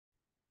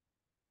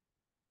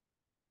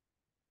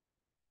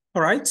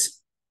All right,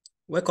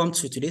 welcome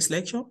to today's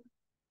lecture.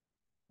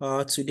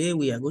 Today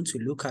we are going to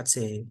look at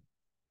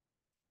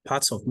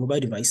parts of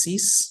mobile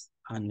devices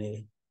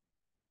and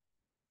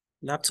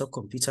laptop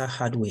computer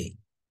hardware.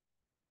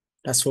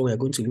 That's what we are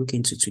going to look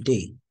into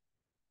today.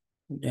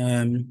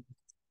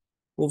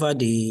 Over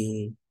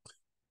the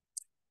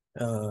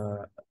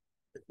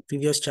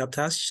previous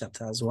chapters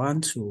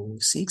 1 to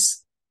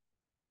 6,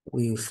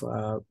 we've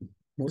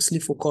mostly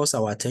focused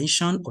our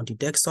attention on the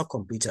desktop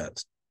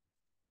computers.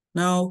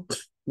 Now,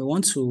 we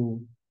want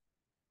to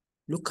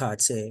look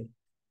at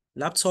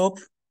laptop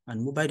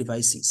and mobile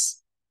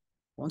devices.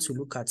 We want to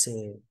look at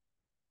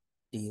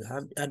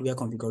the hardware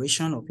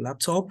configuration of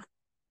laptop,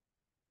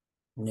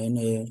 and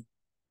then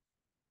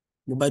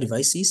mobile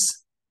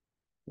devices.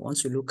 We want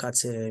to look at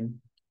the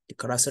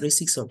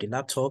characteristics of the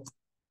laptop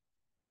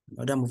and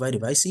other mobile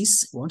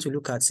devices. We want to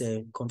look at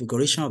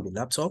configuration of the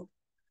laptop,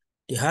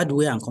 the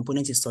hardware and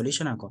component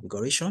installation and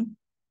configuration,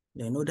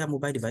 then other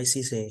mobile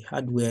devices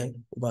hardware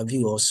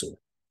overview also.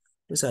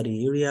 Those are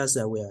the areas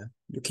that we are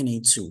looking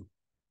into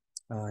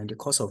in the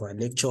course of our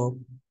lecture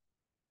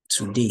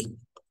today.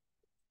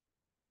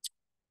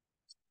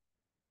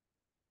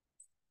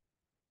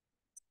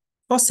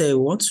 First, we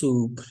want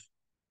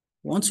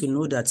to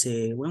know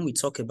that when we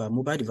talk about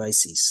mobile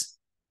devices,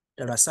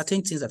 there are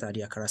certain things that are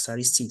their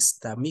characteristics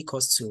that make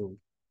us to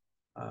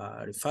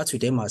refer to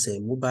them as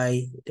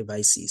mobile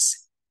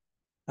devices.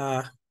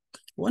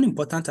 One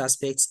important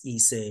aspect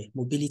is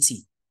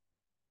mobility.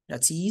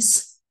 That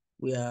is,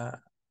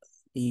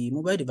 the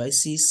mobile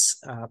devices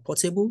are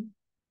portable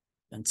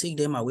and take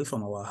them away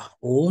from our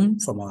home,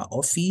 from our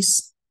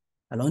office,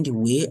 along the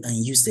way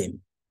and use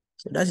them.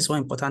 So that is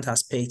one important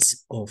aspect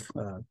of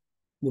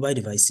mobile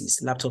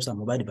devices, laptops and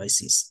mobile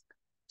devices.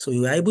 So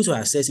you are able to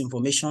access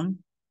information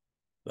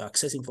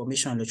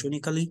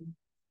electronically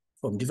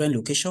from different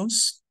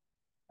locations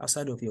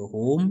outside of your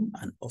home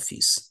and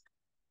office.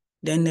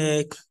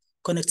 Then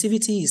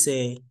connectivity is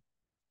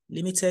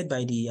limited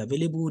by the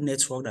available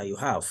network that you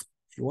have.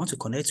 If you want to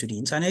connect to the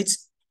internet,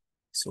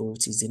 so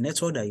it is the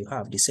network that you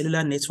have, the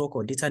cellular network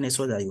or data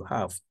network that you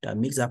have that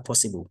makes that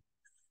possible.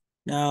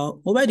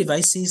 Now, mobile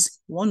devices,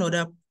 one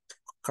other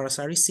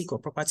characteristic or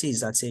property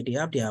is that they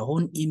have their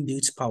own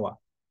inbuilt power.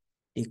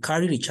 They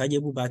carry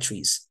rechargeable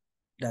batteries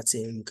that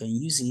you can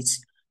use it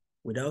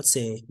without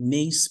a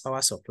mains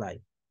power supply.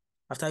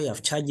 After you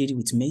have charged it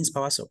with mains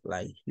power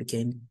supply, you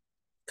can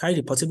carry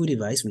the portable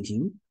device with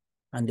you,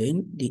 and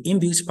then the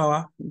inbuilt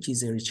power, which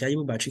is a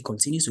rechargeable battery,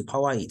 continues to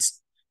power it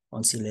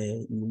until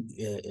you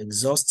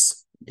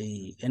exhaust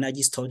the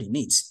energy stored in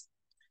it.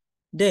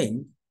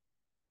 Then,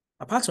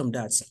 apart from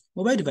that,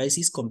 mobile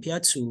devices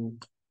compared to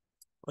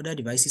other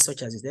devices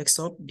such as the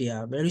desktop, they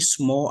are very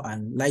small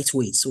and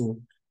lightweight.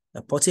 So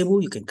they're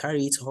portable, you can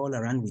carry it all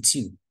around with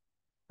you.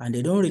 And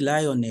they don't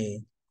rely on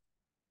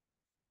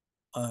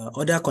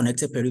other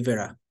connected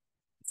peripheral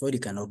before they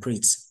can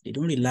operate. They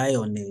don't rely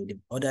on the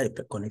other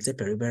connected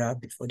peripheral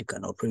before they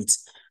can operate.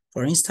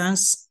 For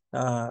instance,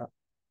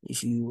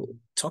 if you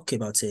talk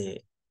about the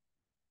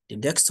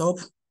desktop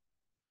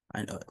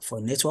and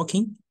for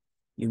networking,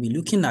 you'll be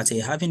looking at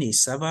having a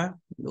server,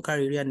 local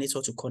area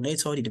network to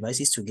connect all the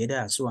devices together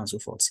and so on and so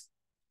forth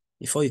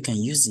before you can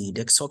use the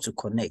desktop to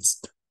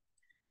connect.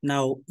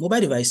 Now,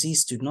 mobile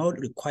devices do not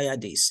require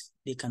this.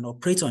 They can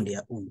operate on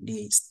their own.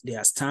 They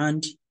are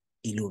stand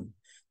alone.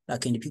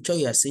 Like in the picture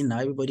you are seeing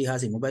now, everybody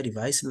has a mobile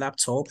device,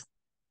 laptop,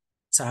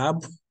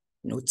 tab,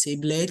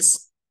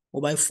 tablets,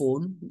 mobile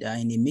phone. They are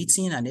in a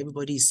meeting and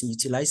everybody is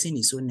utilizing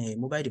his own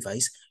mobile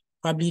device.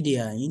 Probably they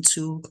are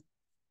into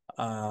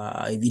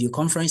a video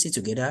conferencing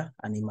together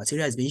and the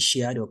material is being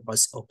shared or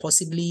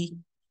possibly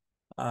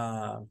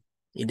a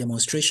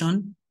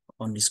demonstration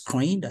on the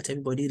screen that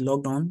everybody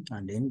logged on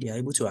and then they are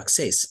able to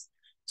access.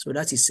 So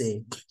that is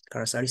a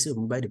characteristic of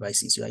mobile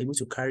devices. You are able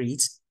to carry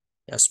it.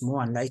 They are small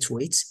and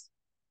lightweight.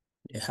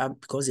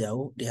 Because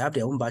they have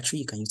their own battery,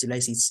 you can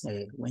utilize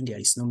it when there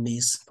is no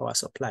mains power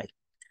supply.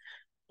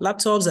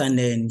 Laptops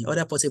and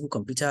other portable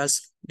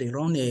computers, they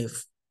run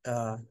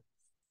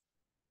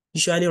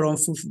usually run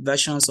full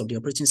versions of the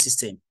operating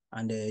system.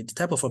 And the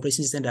type of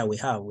operating system that we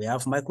have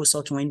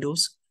Microsoft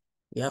Windows,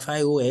 we have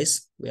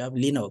iOS, we have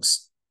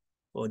Linux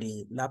for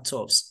the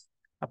laptops.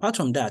 Apart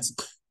from that,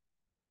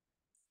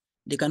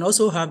 they can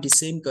also have the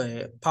same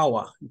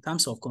power in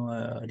terms of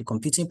the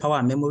computing power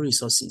and memory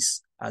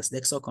resources as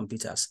desktop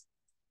computers.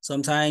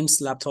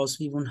 Sometimes laptops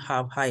even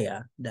have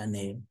higher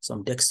than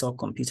some desktop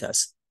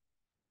computers.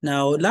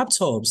 Now,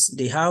 laptops,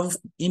 they have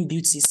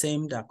inbuilt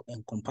system that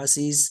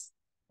encompasses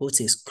both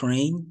a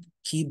screen,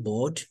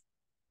 keyboard,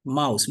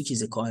 mouse, which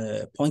is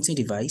a pointing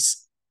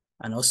device,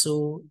 and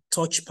also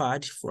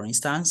touchpad, for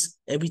instance,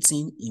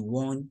 everything in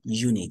one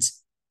unit.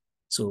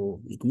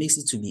 So it makes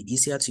it to be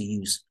easier to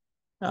use.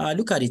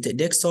 Look at the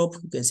desktop.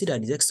 You can see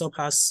that the desktop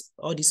has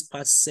all these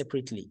parts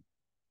separately.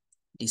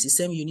 The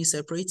system unit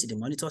separate, the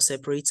monitor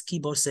separate,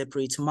 keyboard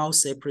separate,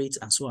 mouse separate,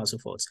 and so on and so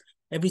forth.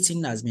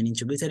 Everything has been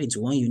integrated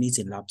into one unit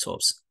in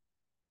laptops.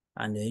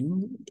 And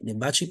then the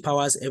battery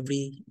powers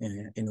every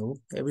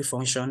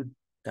function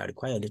that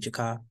requires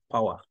electrical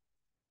power.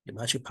 The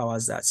battery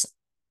powers that.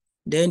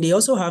 Then they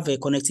also have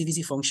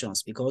connectivity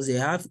functions because they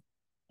have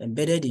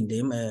embedded in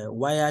them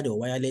wired or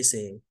wireless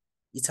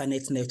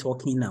Ethernet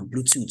networking and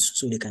Bluetooth,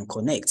 so they can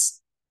connect.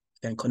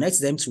 You can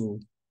connect them to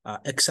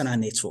external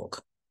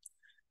network.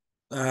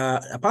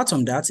 Apart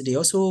from that,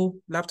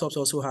 laptops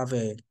also have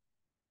a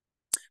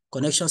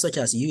connection such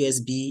as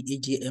USB,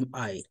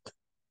 HDMI,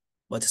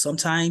 but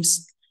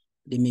sometimes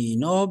they may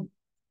not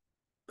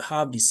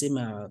have the same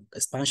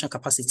expansion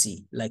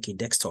capacity like a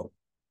desktop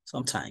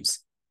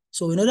sometimes.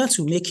 So in order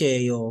to make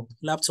your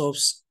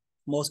laptops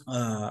more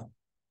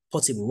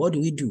portable, what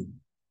do?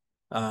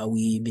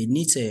 We may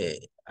need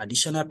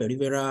additional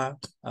peripheral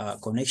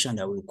connection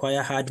that will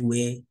require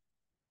hardware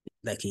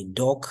like a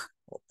dock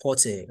or port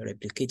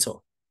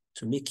replicator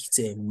to make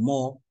it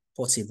more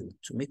portable,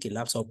 to make a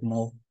laptop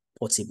more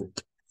portable.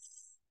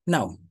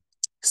 Now,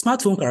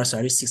 smartphone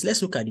characteristics.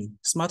 Let's look at the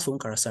smartphone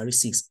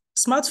characteristics.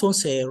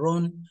 Smartphones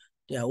run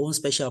their own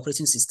special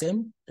operating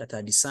system that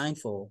are designed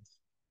for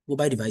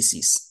mobile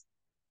devices.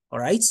 All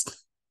right.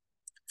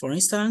 For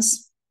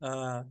instance,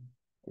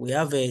 we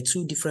have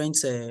two different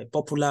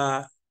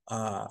popular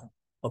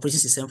operating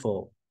system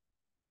for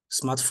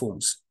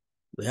smartphones.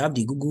 We have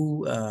the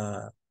Google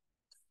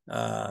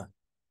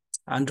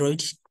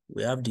Android.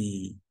 We have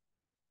the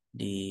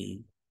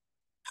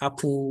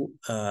Apple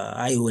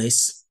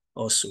iOS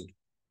also.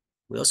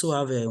 We also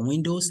have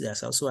Windows.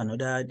 There's also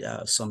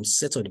another some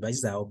set of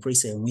devices that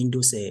operates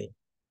Windows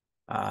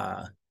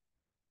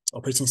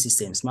operating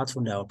system.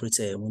 Smartphone that operates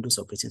Windows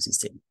operating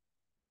system.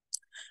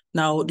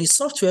 Now, the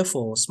software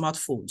for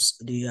smartphones,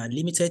 they are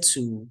limited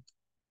to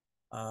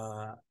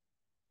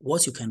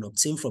what you can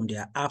obtain from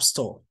their App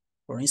Store.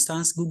 For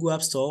instance, Google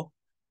App Store,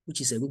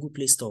 which is a Google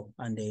Play Store,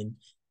 and then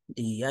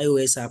the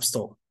iOS App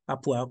Store,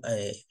 Apple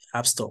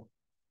App Store.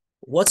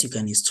 What you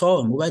can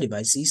install on mobile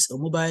devices or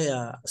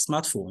mobile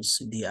smartphones,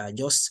 they are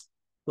just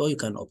what you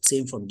can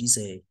obtain from this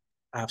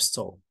App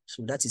Store.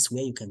 So that is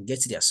where you can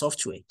get their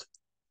software.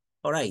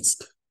 All right.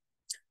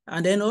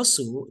 And then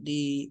also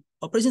the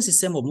operating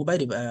system of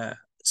mobile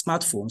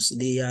smartphones,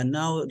 they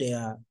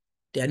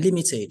are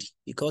limited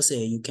because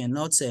you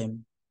cannot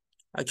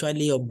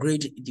actually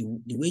upgrade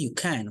the way you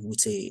can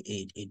with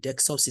a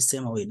desktop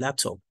system or a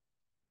laptop.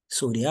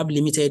 So they have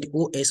limited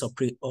OS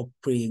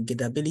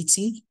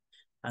upgradability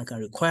and can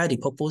require the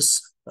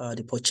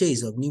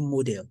purchase of new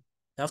model.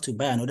 You have to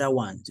buy another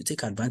one to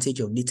take advantage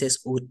of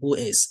latest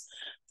OS.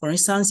 For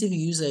instance, if you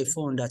use a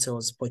phone that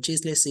was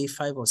purchased, let's say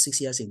 5 or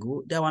 6 years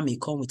ago, that one may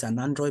come with an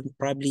Android,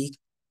 probably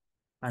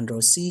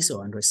Android 6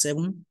 or Android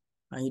 7.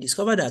 And you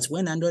discover that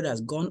when Android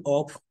has gone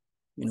up,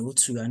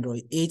 to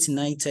Android 8,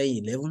 9, 10,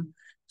 11,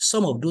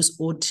 some of those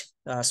old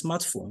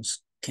smartphones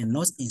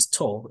cannot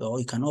install or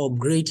you cannot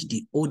upgrade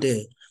the older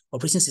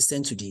operating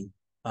system to the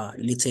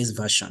latest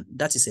version.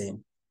 That is a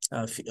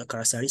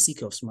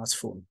characteristic of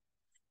smartphone.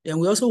 Then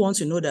we also want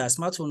to know that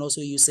smartphone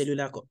also use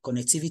cellular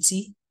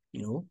connectivity,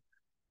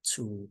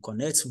 to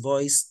connect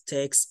voice,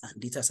 text, and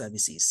data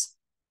services.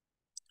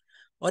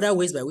 Other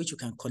ways by which you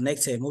can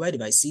connect mobile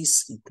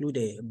devices include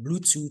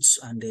Bluetooth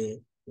and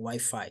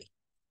Wi-Fi,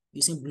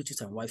 using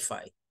Bluetooth and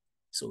Wi-Fi.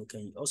 So we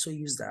can also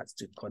use that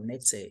to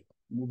connect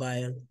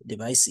mobile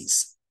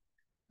devices.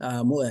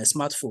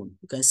 Smartphone.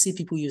 You can see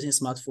people using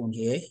smartphone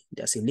here.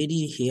 There's a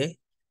lady here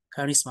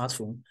carrying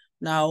smartphone.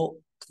 Now,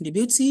 the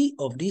beauty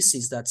of this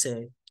is that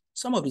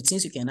some of the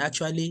things you can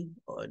actually,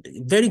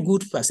 very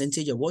good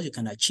percentage of what you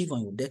can achieve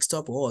on your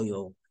desktop or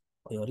your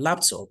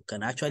laptop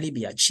can actually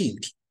be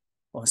achieved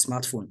on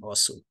smartphone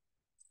also.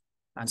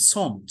 And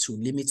some to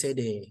limited,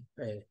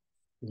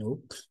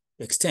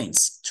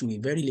 extents, to a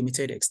very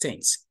limited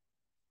extent.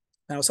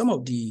 Now, some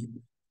of the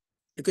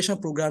education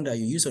programs that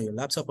you use on your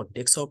laptop or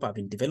desktop have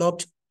been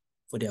developed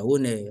for their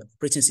own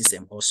operating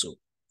system also.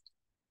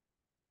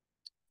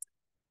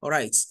 All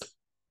right.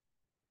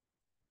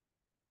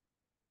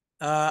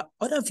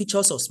 Other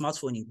features of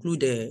smartphone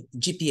include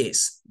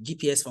GPS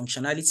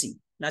functionality.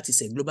 That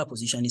is a global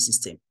positioning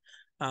system.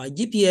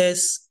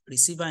 GPS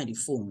receiver in the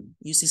phone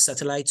uses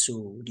satellite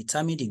to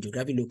determine the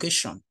geographic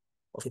location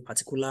of a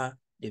particular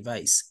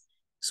device.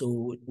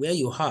 So where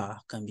you are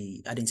can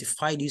be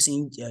identified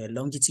using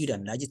longitude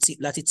and latitude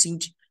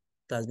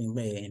that has been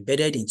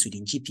embedded into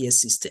the GPS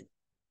system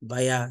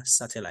via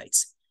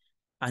satellites.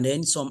 And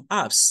then some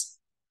apps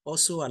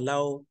also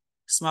allow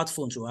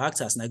smartphone to act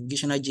as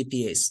navigational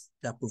GPS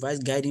that provides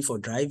guiding for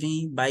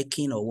driving,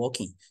 biking, or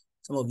walking.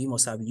 Some of you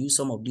must have used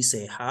some of these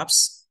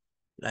apps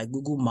like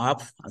Google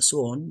Map and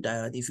so on,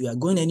 that if you are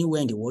going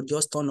anywhere in the world,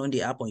 just turn on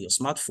the app on your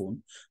smartphone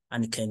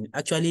and it can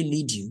actually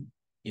lead you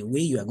the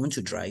way you are going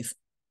to drive,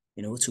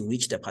 to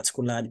reach the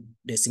particular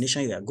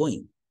destination you are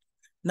going.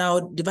 Now,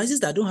 devices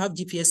that don't have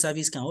GPS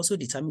service can also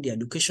determine their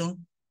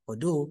location,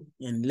 although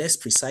in less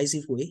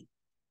precise way,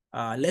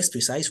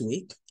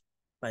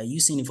 by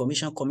using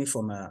information coming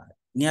from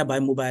nearby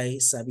mobile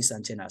service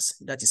antennas,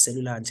 that is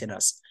cellular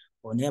antennas,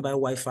 or nearby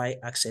Wi-Fi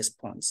access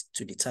points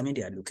to determine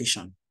their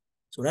location.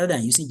 So rather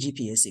than using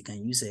GPS, you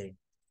can use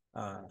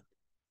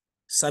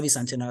service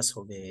antennas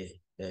of the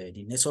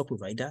network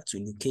provider to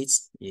locate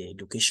the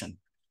location.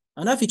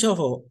 Another feature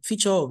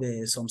of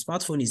some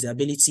smartphone is the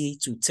ability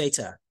to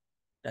tether,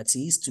 that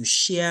is to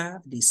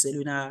share the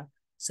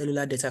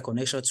cellular data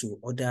connection to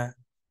other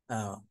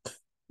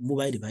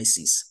mobile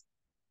devices,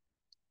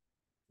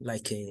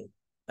 like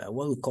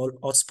what we call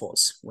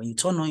hotspots. When you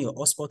turn on your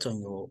hotspot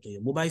on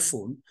your mobile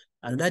phone,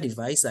 another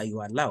device that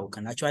you allow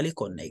can actually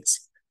connect,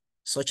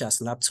 such as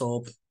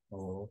laptop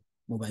or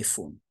mobile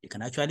phone. You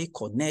can actually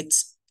connect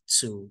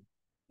to,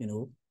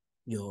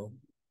 your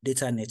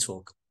data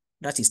network.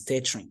 That is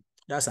tethering.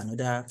 That's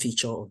another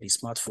feature of the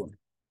smartphone.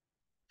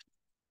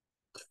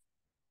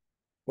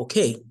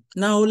 Okay,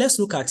 now let's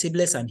look at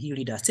tablets and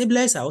e-readers.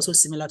 Tablets are also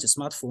similar to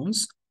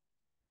smartphones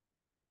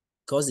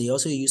because they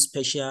also use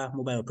special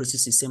mobile operating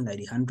system like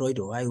the Android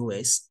or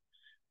iOS.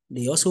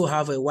 They also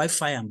have a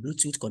Wi-Fi and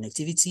Bluetooth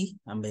connectivity,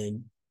 and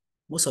then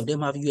most of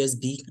them have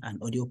USB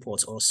and audio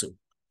ports also.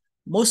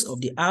 Most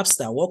of the apps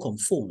that work on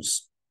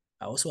phones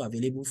are also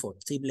available for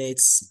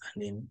tablets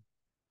and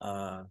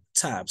then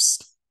tabs.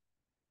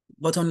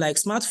 But unlike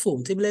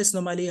smartphone, tablets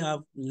normally have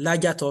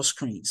larger touch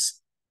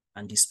screens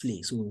and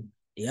display. So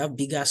they have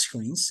bigger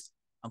screens.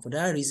 And for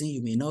that reason,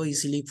 you may not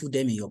easily put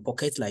them in your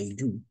pocket like you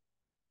do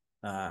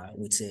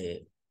with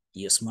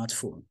your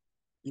smartphone,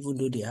 even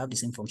though they have the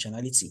same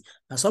functionality.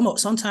 And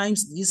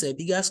sometimes this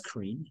bigger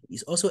screen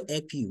is also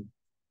help you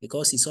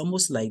because it's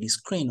almost like the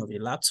screen of a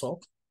laptop.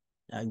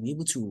 You'll be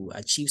able to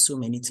achieve so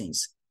many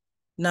things.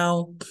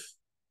 Now,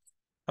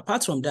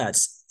 apart from that,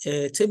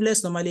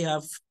 tablets normally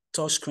have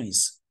touch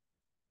screens,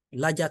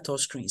 larger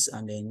touch screens,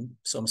 and then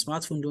some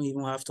smartphones don't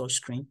even have touch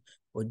screen.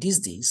 But these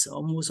days,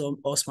 almost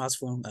all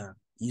smartphones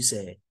use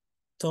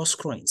touch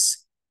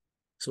screens.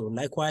 So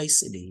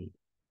likewise, the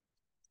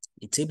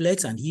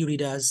tablets and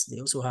e-readers, they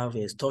also have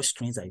touch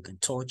screens that you can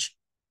touch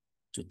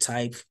to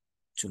type,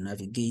 to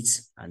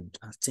navigate, and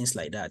things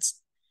like that.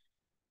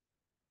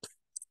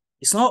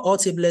 It's not all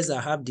tablets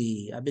that have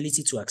the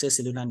ability to access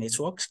cellular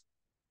networks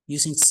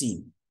using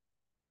SIM.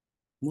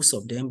 Most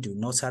of them do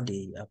not have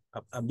the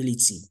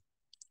ability,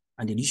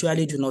 and they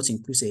usually do not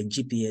include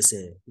GPS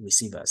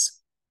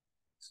receivers.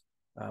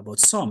 But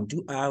some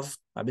do have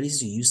ability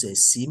to use a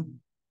SIM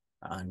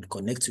and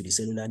connect to the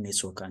cellular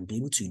network and be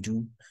able to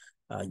do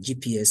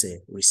GPS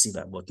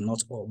receiver, but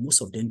not all.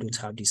 Most of them don't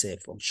have this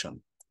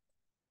function.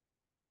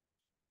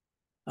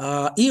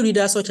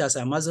 E-readers such as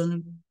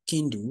Amazon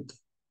Kindle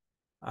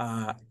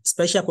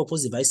special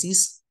purpose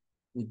devices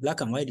with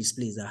black and white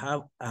displays that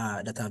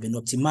have been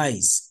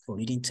optimized for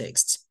reading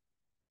text.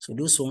 So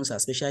those ones are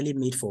specially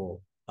made for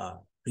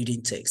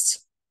reading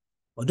text.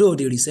 Although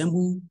they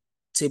resemble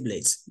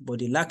tablets, but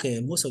they lack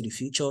most of the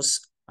features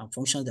and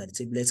functions that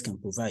the tablets can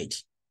provide.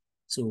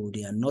 So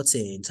they are not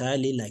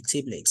entirely like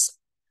tablets.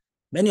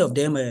 Many of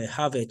them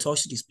have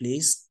touch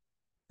displays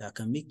that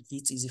can make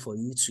it easy for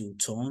you to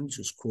turn,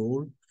 to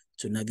scroll,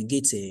 to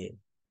navigate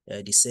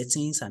the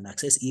settings and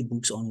access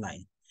ebooks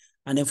online.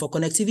 And then for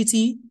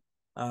connectivity,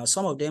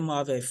 some of them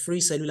have a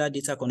free cellular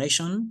data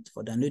connection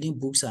for downloading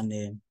books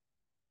and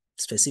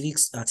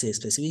specifics at a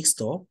specific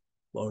store.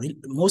 But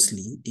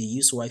mostly they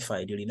use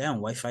Wi-Fi. They rely on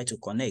Wi-Fi to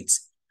connect.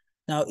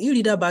 Now,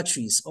 e-reader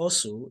batteries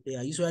also, they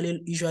are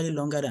usually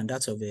longer than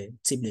that of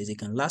tablets. They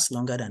can last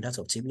longer than that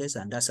of tablets,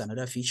 and that's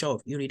another feature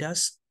of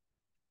e-readers.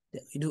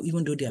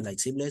 Even though they are like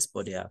tablets,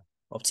 but they are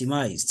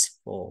optimized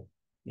for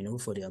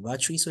their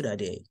battery so that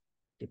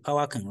the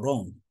power can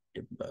run,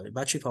 the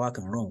battery power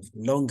can run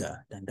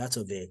longer than that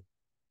of the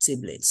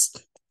tablets.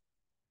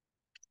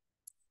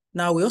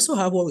 Now, we also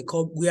have what we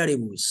call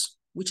wearables,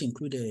 which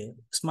include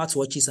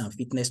smartwatches and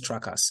fitness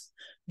trackers.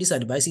 These are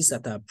devices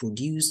that are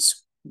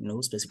produced,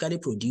 specifically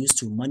produced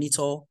to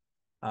monitor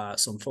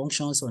some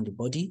functions on the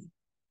body.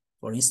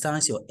 For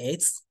instance, your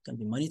health can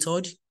be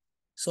monitored.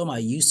 Some are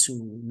used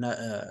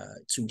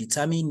to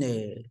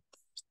determine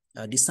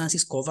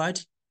distances covered.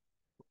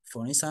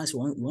 For instance, you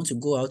want to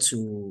go out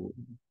to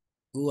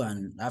go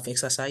and have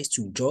exercise,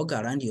 to jog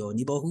around your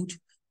neighborhood.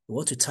 You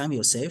want to time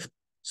yourself.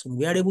 Some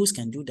wearables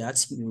can do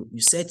that. You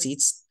set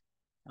it,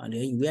 and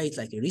then you wear it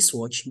like a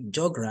wristwatch. You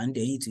jog around,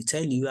 then it will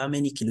tell you how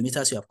many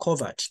kilometers you have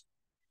covered.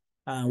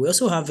 We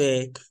also have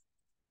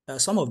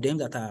some of them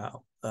that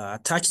are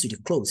attached to the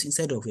clothes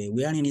instead of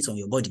wearing it on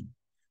your body.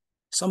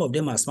 Some of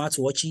them are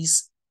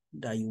smartwatches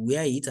that you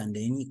wear it, and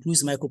then it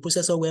includes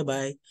microprocessor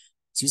whereby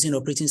it's using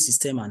operating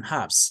system and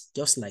apps,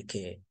 just like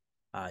a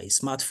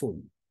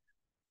smartphone.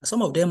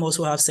 Some of them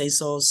also have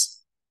sensors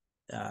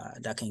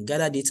that can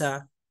gather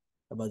data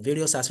about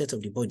various aspects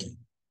of the body,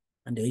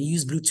 and they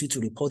use Bluetooth to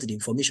report the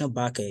information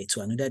back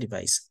to another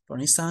device. For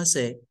instance,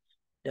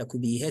 there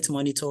could be health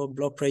monitor,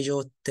 blood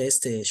pressure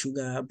test,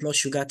 blood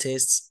sugar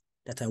tests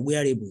that are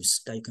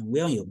wearables that you can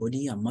wear on your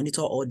body and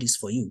monitor all this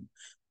for you.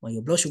 When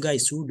your blood sugar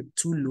is too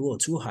low or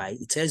too high,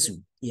 it tells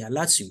you, it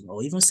alerts you,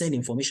 or even send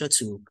information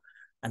to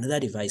another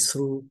device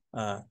through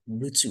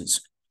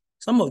Bluetooth.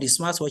 Some of the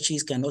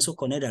smartwatches can also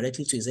connect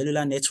directly to a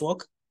cellular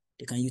network.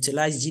 They can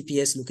utilize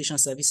GPS location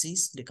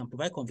services. They can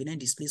provide convenient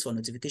displays for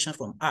notification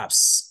from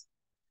apps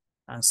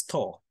and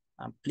store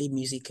and play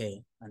music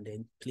and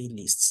then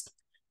playlists.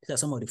 These are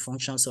some of the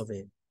functions of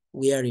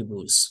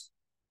wearables.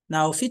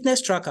 Now,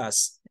 fitness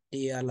trackers,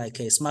 They are like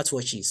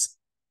smartwatches,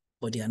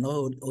 but they are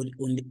not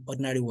only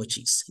ordinary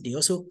watches. They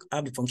also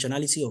have the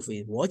functionality of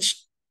a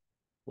watch,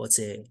 but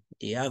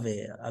they have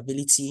a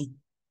ability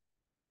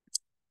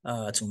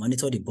to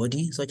monitor the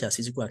body, such as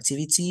physical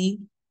activity,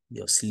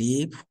 your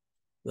sleep,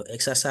 your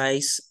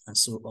exercise, and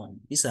so on.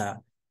 These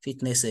are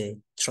fitness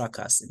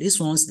trackers. These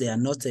ones, they are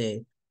not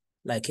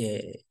like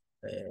a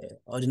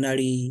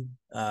ordinary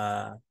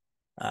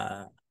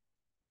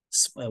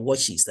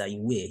watches that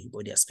you wear,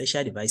 but they are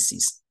special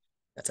devices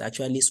that are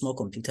actually small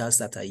computers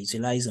that are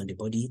utilized on the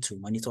body to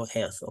monitor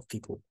health of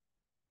people.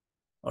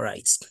 All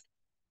right.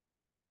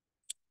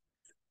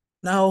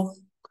 Now,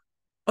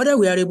 other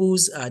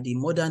wearables are the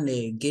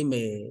modern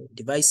game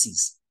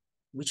devices,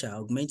 which are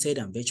augmented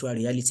and virtual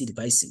reality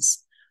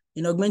devices.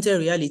 In augmented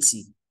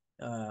reality,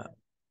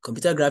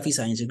 computer graphics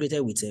are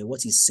integrated with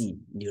what is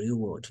seen in the real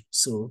world.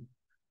 So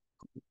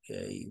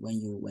when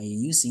you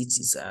use it,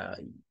 it's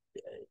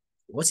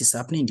what is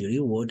happening in the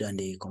real world and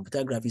the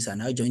computer graphics are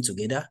now joined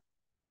together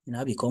and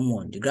now become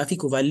one. The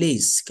graphic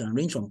overlays can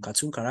range from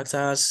cartoon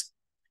characters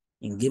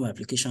in game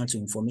application to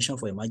information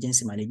for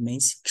emergency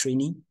management,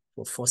 training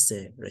for first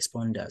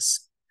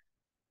responders.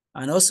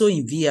 And also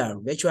in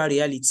VR, virtual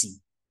reality,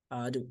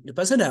 the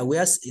person that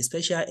wears a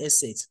special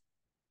headset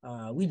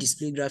we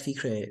display graphic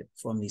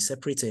from a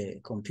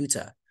separate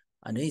computer,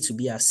 and then it will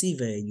be as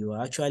if you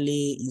are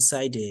actually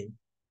inside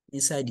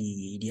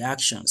the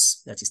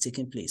actions that is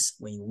taking place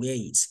when you wear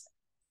it.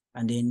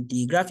 And then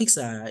the graphics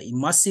are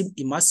immersive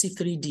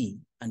 3D,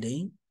 and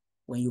then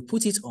when you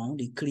put it on,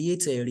 they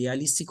create a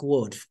realistic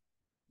world.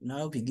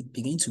 Now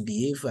begin to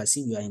behave as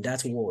if you are in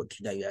that world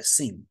that you are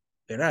seeing,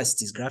 whereas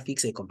it is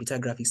graphics, computer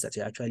graphics that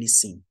you're actually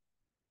seeing.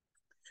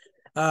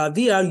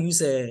 VR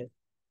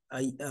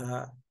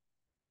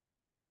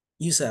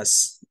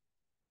users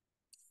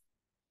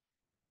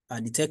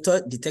are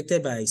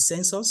detected by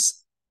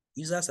sensors.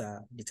 Users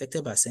are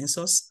detected by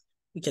sensors,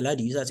 which allow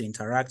the user to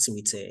interact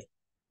with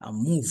and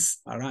move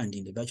around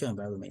in the virtual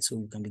environment. So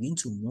you can begin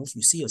to move.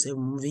 You see yourself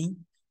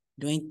moving,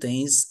 doing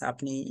things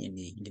happening in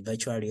the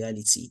virtual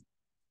reality.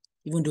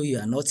 Even though you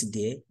are not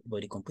there,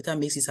 but the computer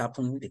makes it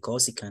happen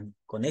because it can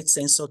connect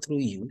sensor through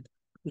you,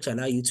 which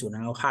allow you to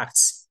now act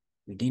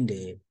within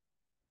the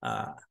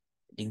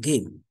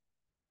game.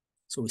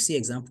 So we see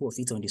example of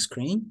it on the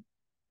screen.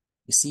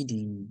 You see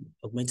the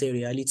augmented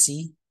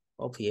reality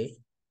up here.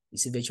 You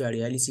see virtual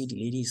reality. The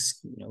lady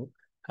is,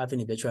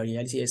 having a virtual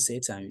reality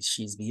headset and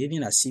she's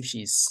behaving as if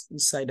she's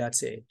inside that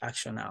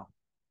action now.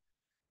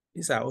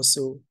 These are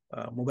also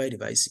mobile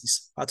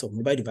devices. Part of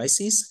mobile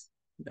devices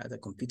that are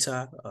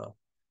computer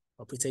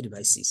operated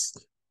devices.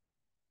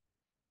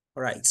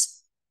 All right.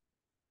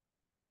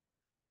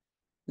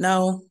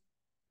 Now,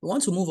 we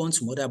want to move on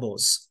to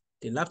motherboards,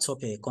 the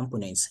laptop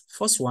components.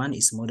 First one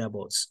is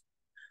motherboards.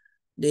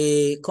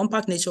 The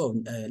compact nature of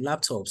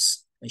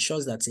laptops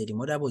ensures that the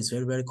motherboard is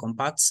very, very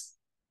compact.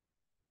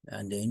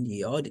 And then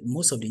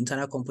most of the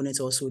internal components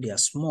also, they are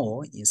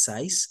small in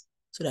size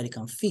so that they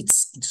can fit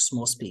into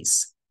small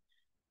space.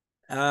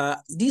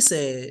 These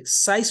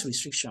size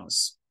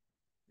restrictions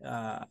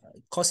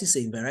causes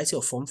a variety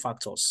of form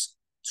factors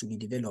to be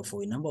developed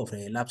for a number of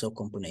laptop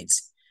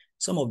components.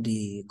 Some of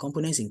the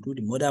components include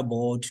the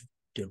motherboard,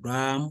 the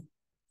RAM,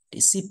 the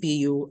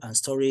CPU, and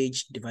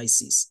storage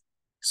devices.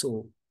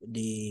 So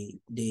the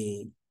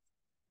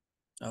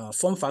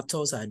form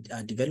factors are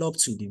developed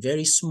to be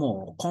very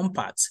small,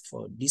 compact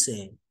for these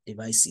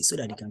devices so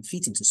that they can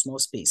fit into small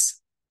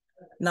space.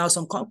 Now,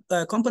 some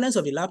components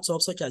of the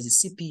laptop, such as the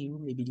CPU,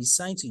 may be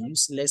designed to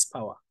use less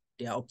power.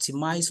 They are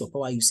optimized for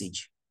power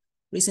usage.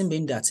 Reason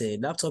being that a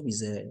laptop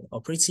is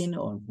operating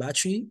on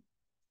battery,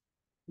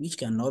 which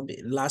cannot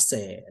last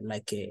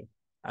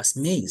as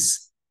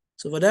mains.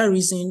 So for that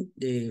reason,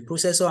 the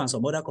processor and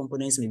some other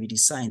components may be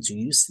designed to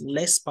use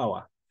less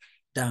power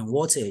than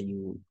what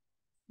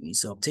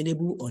is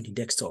obtainable on the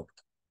desktop.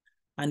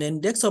 And then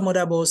desktop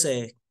motherboards,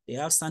 they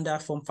have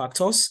standard form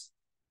factors,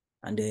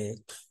 and the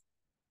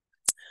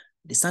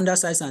standard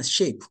size and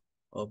shape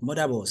of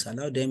motherboards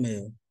allow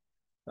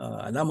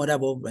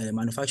motherboard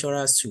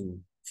manufacturers to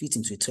fit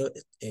into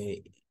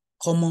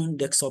common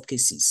desktop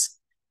cases.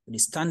 The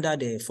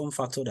standard form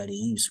factor that they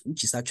use,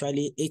 which is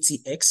actually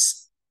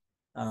ATX.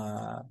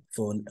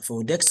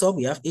 For desktop,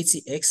 we have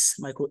ATX,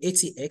 micro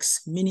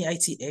ATX, mini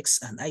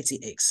ITX, and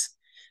ITX.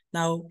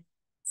 Now,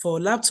 for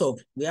laptop,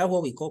 we have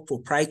what we call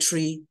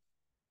proprietary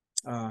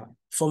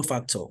form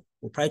factor.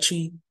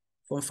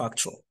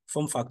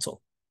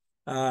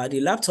 The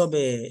laptop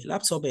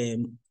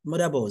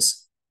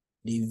motherboards,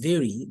 they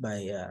vary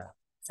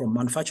from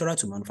manufacturer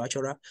to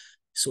manufacturer.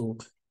 So,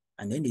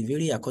 and then they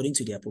vary according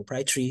to their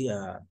proprietary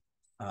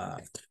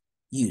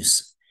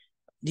use.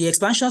 The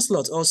expansion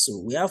slot also,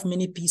 we have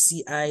many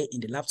PCI in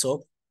the laptop,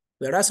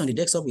 whereas on the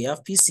desktop, we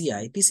have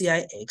PCI,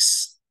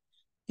 PCIX,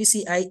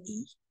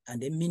 PCIe,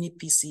 and then mini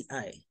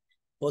PCI.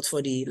 But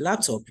for the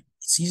laptop,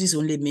 it uses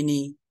only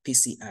mini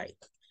PCI.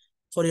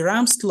 For the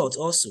RAM slot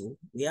also,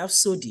 we have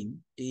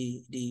SODIMM.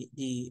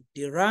 The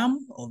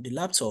RAM of the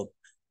laptop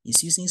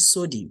is using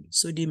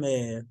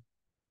SODIMM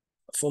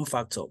form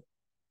factor.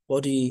 For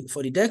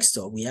the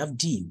desktop, we have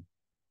DIMM.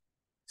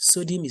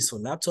 So DIMM is for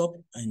laptop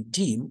and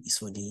DIMM is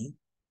for the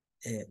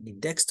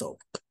desktop.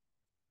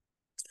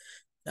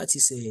 That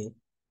is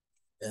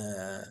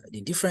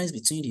the difference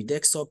between the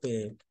desktop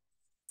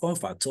form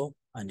factor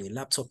and the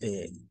laptop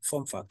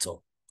form factor.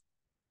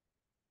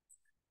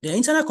 The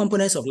internal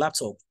components of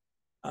laptop.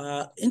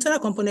 Internal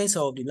components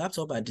of the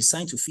laptop are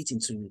designed to fit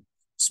into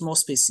small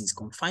spaces,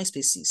 confined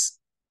spaces.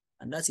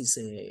 And that is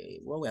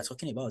what we are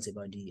talking about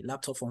the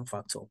laptop form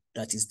factor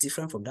that is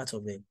different from that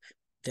of a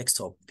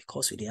desktop,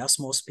 because they have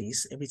small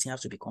space, everything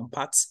has to be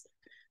compact.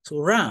 So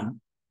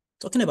RAM,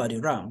 talking about the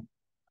RAM,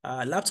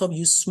 laptop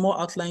use small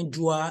outline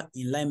dual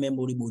inline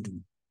memory module.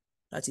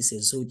 That is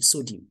a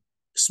SODIMM.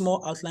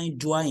 Small outline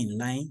dual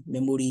inline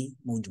memory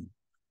module,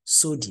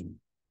 SODIMM.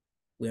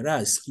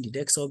 Whereas in the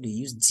desktop, they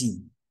use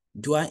DIMM,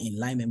 dual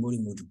inline memory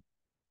module.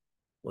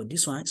 But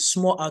this one,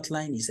 small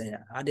outline is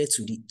added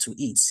to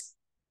it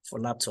for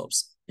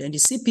laptops. Then the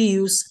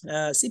CPUs,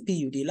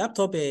 the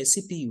laptop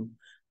CPU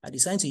are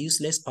designed to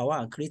use less power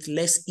and create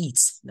less heat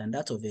than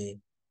that of a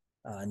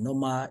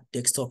normal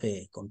desktop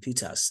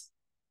computers.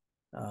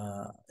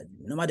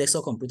 Normal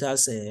desktop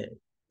computers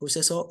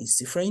processor is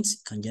different,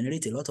 can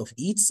generate a lot of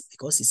heat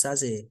because it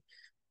has a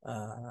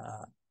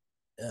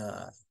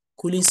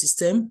cooling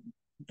system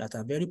that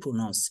are very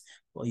pronounced.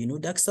 But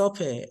desktop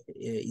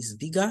is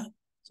bigger,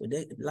 so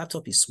the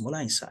laptop is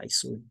smaller in size.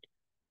 So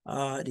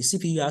the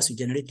CPU has to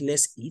generate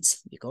less heat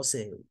because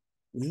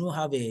we don't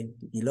have the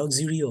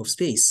luxury of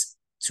space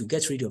to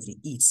get rid of the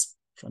heat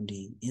from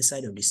the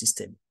inside of the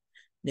system.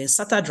 Then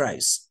SATA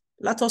drives.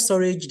 Laptop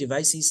storage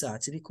devices are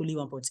typically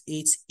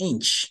 1.8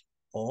 inch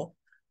or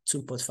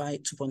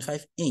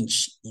 2.5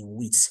 inch in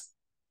width.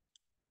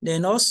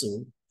 Then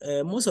also,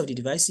 most of the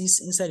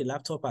devices inside the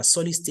laptop are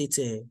solid-state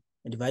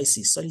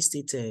devices,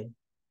 solid-state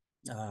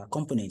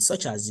components,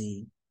 such as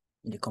in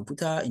the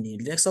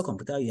desktop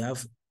computer, you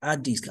have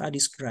hard disk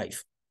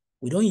drive.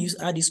 We don't use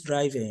hard disk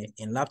drive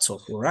in laptop,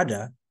 or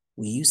rather,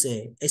 we use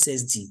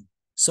SSD,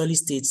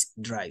 solid-state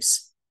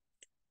drives.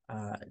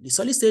 The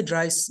solid-state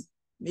drives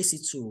makes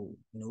it to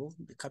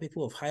be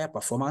capable of higher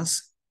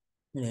performance,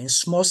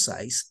 small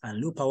size,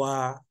 and low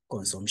power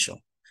consumption.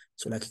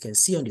 So like you can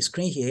see on the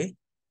screen here,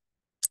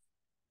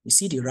 you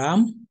see the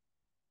RAM,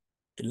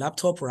 the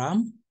laptop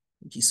RAM,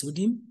 which is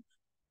SODIMM.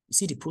 You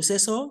see the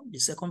processor, the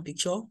second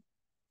picture.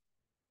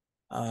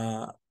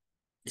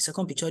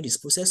 This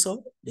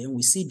processor. Then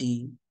we see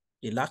the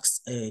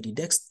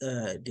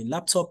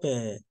laptop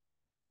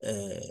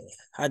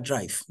hard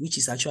drive, which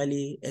is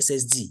actually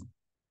SSD,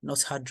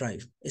 not hard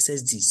drive,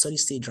 SSD, solid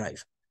state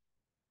drive.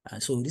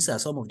 And so these are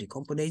some of the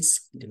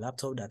components in the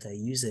laptop that I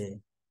use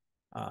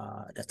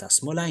that are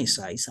smaller in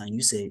size and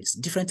use a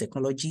different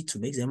technology to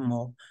make them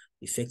more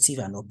effective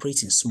and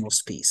operate in small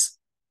space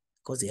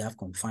because they have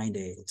confined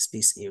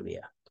space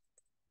area.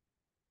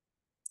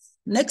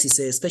 Next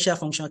is special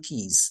function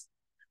keys.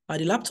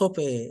 The laptop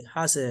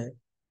has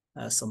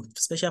some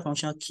special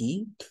function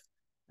key,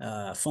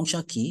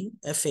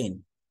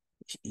 FN.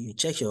 If you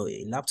check your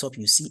laptop,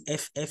 you see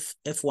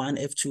F1,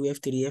 F2,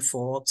 F3,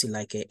 F4, up to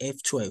like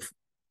F12.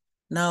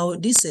 Now,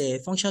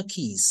 these function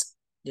keys,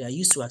 they are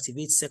used to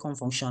activate second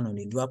function on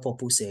the dual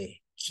purpose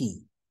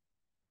key.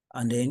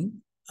 And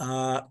then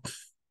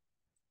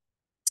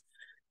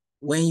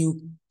when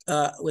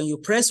you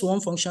press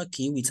one function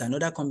key with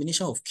another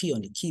combination of key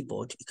on the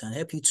keyboard, it can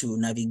help you to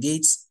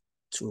navigate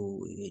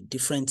to a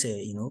different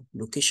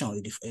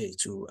location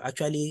to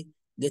actually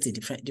get a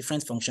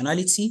different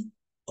functionality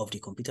of the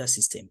computer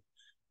system.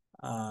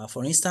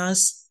 For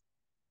instance,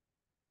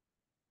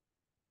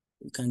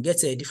 you can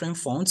get different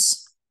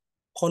fonts,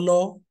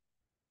 color,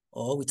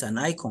 or with an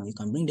icon. You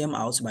can bring them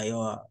out by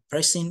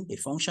pressing a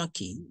function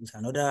key with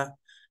another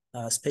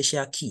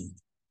special key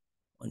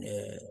on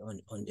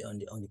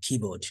the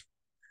keyboard.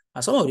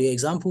 And some of the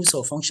examples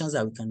of functions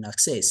that we can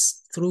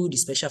access through the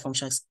special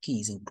functions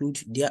keys include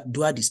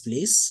dual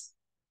displays,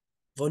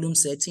 volume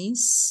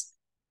settings,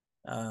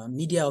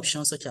 media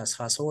options such as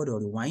fast forward or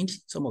rewind.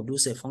 Some of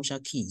those function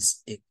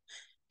keys,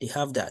 they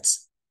have that.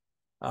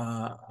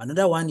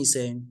 Another one is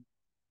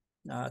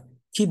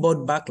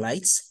keyboard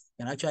backlights.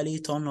 You can actually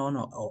turn on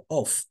or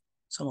off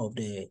some of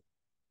the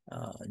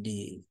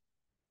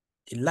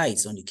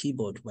lights on the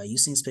keyboard by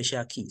using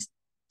special keys.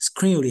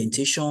 Screen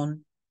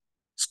orientation,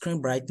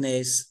 screen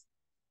brightness,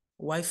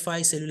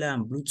 Wi-Fi, cellular,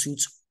 and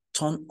Bluetooth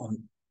turn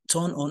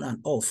on and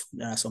off.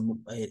 There are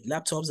some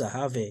laptops that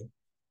have the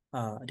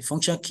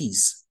function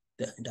keys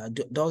that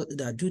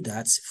do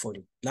that for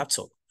the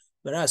laptop,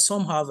 whereas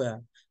some have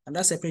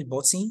another separate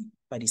button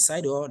by the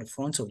side or the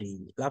front of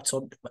the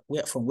laptop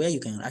from where you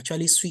can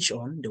actually switch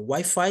on the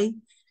Wi-Fi,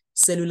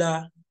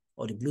 cellular,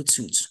 or the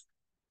Bluetooth.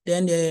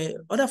 Then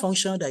the other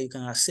function that you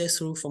can access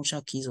through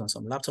function keys on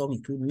some laptops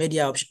include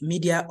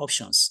media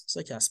options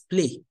such as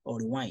play or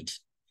rewind.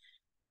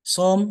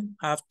 Some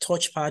have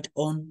touchpad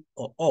on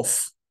or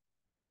off.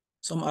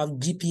 Some have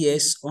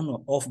GPS on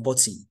or off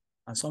button,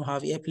 and some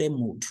have airplane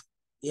mode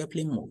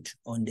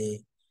on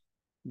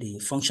the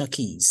function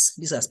keys.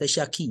 These are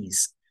special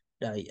keys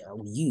that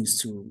we use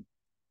to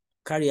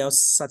carry out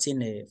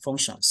certain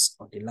functions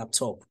on the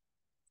laptop.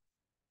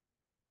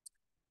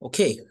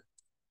 Okay,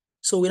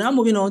 so we're now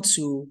moving on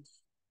to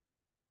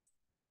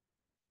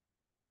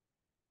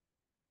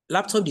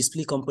laptop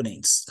display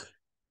components.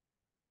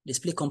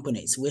 Display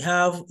components. We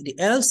have the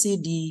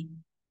LCD,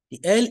 the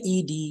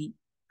LED,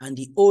 and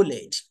the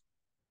OLED.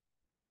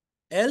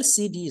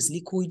 LCD is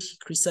liquid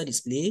crystal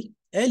display.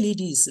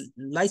 LED is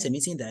light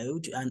emitting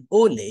diode, and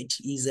OLED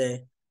is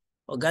a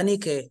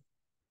organic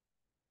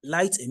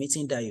light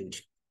emitting diode.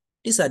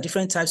 These are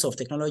different types of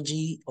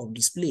technology of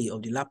display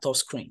of the laptop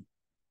screen.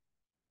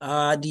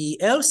 The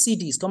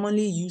LCD is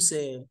commonly used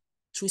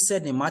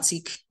twisted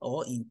pneumatic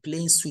or in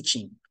plane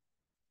switching.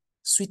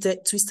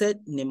 Twisted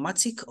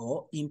pneumatic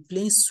or in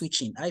plane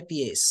switching,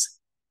 IPS.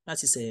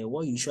 That is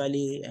what you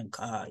usually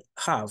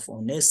have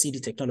on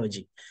LCD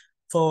technology.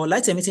 For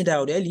light emitting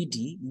diode,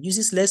 LED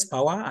uses less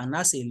power and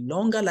has a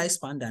longer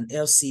lifespan than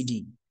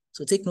LCD.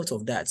 So take note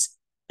of that.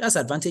 That's the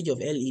advantage of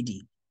LED.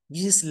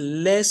 Uses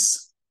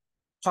less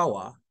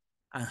power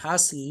and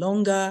has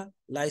longer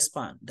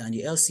lifespan than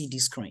the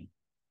LCD screen.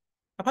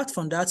 Apart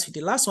from that,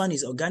 the last one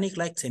is organic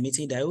light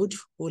emitting diode,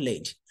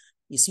 OLED.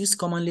 It's used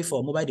commonly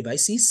for mobile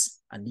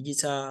devices and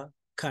digital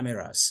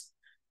cameras.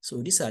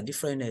 So these are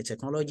different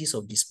technologies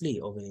of display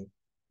of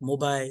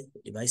mobile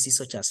devices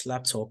such as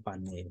laptop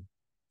and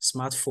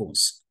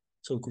smartphones.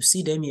 So we could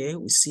see them here.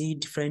 We see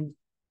different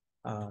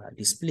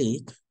display,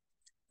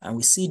 and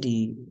we see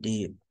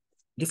the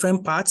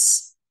different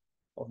parts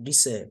of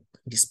this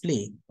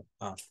display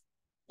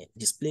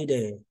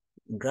displayed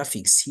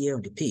graphics here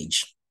on the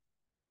page.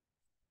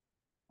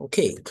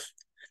 Okay.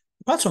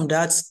 Apart from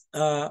that,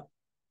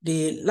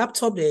 the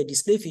laptop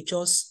display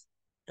features,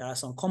 there are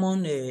some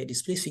common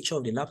display features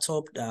of the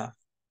laptop that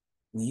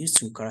we use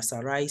to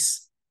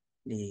characterize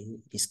the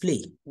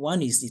display.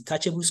 One is the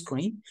touchable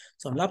screen.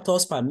 Some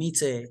laptops permit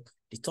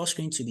the touch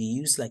screen to be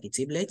used like a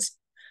tablet,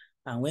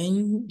 and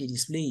when the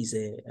display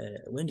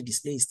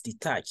is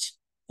detached,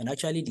 you can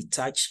actually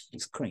detach the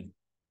screen,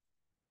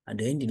 and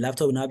then the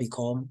laptop will now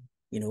become,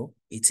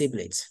 a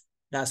tablet.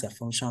 That's the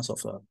functions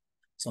of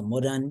some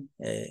modern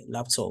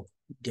laptop.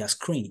 Their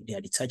screen, they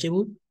are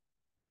detachable.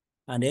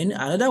 And then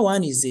another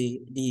one is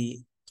the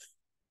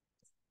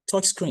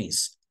touch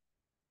screens.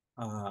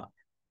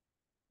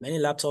 Many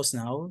laptops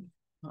now,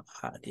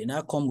 they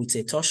now come with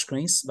a touch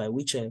screens by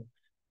which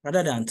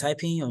rather than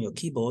typing on your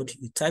keyboard,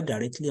 you type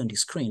directly on the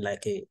screen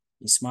like a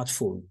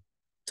smartphone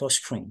touch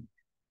screen.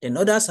 Then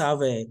others have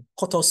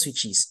cutoff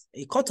switches.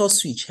 A cutoff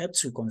switch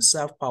helps to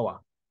conserve power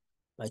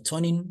by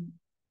turning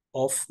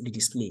off the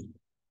display.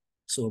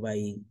 So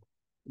by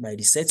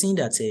the setting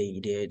that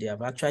they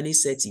have actually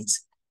set it,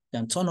 you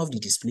can turn off the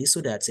display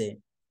so that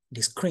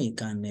the screen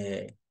can,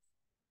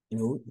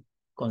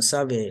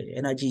 conserve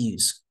energy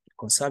use,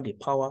 conserve the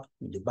power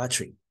in the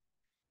battery.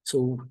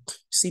 So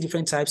see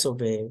different types of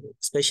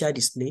special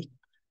display,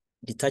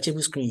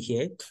 detachable screen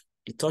here,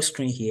 the touch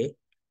screen here,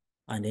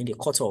 and then the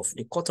cutoff.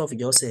 The cutoff, you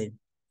just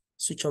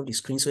switch off the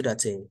screen so that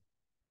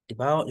the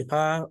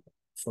power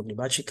from the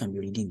battery can be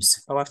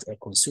reduced. Power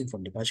consumed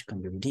from the battery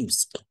can be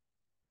reduced.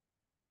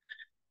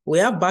 We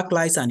have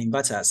backlights and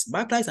inverters.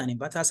 Backlights and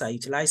inverters are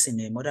utilized in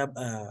a modern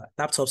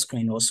laptop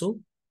screen also.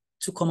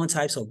 Two common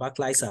types of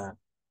backlights are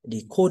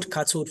the cold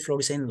cathode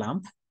fluorescent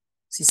lamp,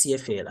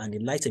 CCFL, and the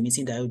light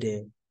emitting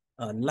diode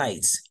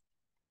lights.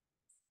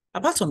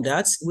 Apart from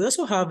that, we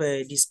also have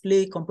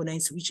display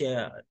components which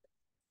are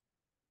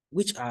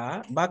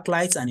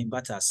backlights and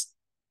inverters.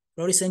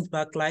 Fluorescent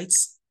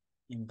backlights,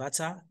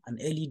 inverter, and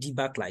LED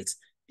backlights.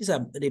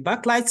 The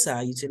backlights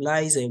are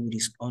utilized with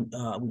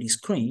the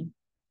screen,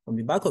 from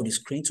the back of the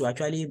screen to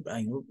actually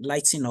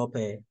lighten up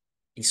the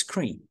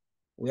screen.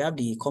 We have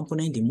the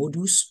component, the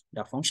modules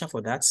that function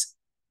for that.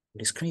 On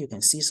the screen, you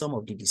can see some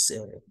of the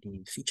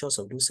features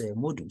of those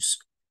modules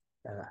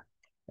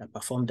that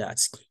perform that.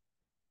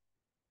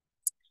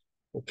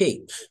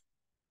 Okay.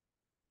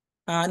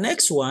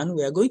 Next one,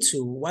 we are going to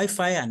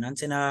Wi-Fi and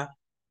antenna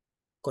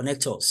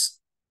connectors.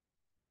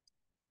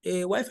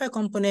 The Wi-Fi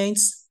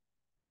components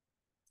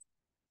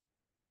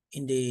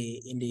in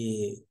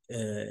the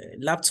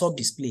laptop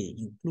display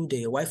include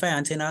the Wi-Fi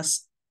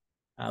antennas,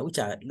 which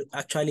are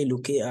actually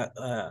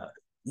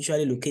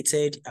usually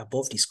located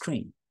above the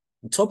screen.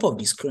 On top of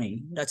the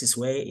screen, that is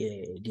where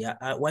the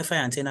Wi-Fi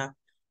antenna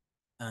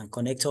and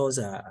connectors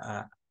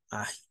are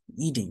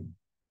hidden.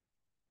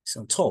 It's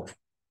on top.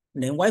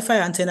 And then Wi-Fi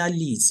antenna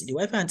leads. The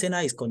Wi-Fi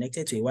antenna is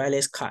connected to a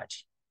wireless card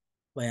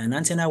by an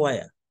antenna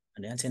wire,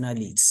 and the antenna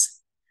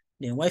leads.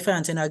 Then Wi-Fi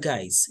antenna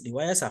guides. The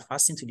wires are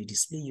fastened to the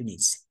display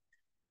units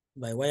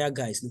by wire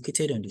guides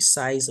located on the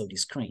sides of the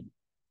screen.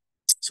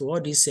 So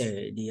all these,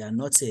 they are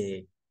not,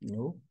 they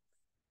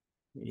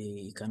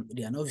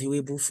are not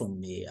viewable from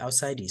the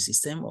outside the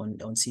system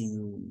until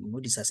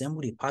you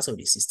disassemble the parts of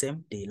the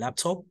system, the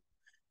laptop,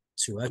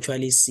 to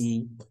actually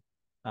see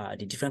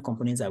the different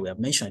components that we have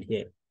mentioned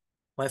here.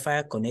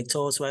 Wi-Fi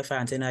connectors, Wi-Fi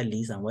antenna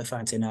leads, and Wi-Fi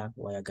antenna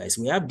wire guides.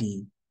 We have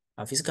the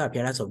physical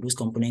appearance of those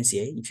components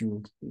here. If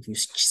you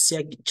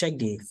check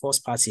the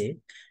first part here,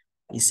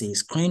 it's a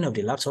screen of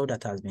the laptop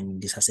that has been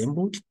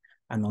disassembled,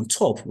 And on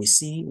top, we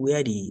see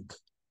where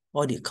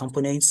all the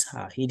components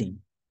are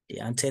hidden.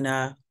 The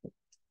antenna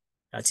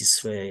that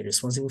is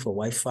responsible for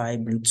Wi-Fi,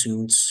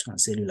 Bluetooth, and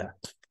cellular.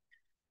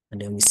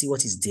 And then we see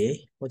what is there.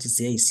 What is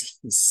there is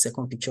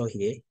second picture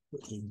here,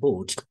 a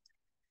board.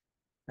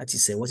 That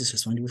is what is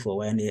responsible for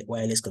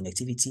wireless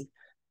connectivity.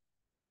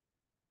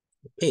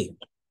 Okay.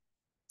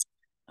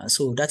 And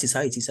so that is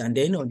how it is. And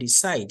then on the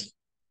side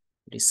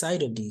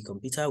of the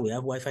computer, we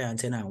have Wi-Fi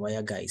antenna and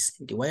wire guides.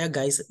 The wire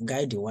guides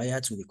guide the wire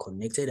to be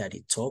connected at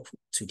the top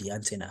to the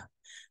antenna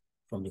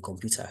from the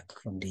computer,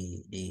 from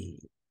the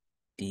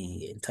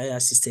entire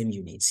system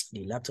unit,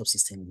 the laptop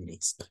system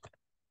unit.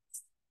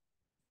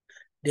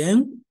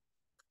 Then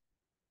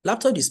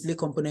laptop display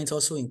components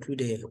also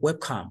include a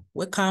webcam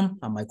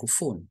and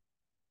microphone.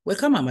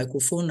 Webcam and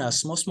microphone are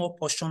small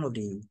portion of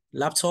the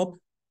laptop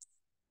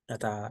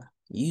that are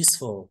used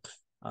for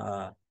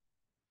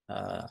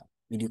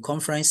video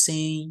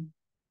conferencing,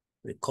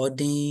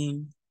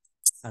 recording,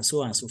 and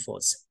so on and so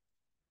forth.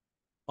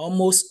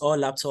 Almost all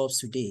laptops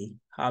today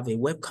have a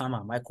webcam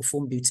and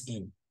microphone built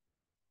in.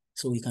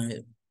 So we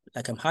can,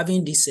 like I'm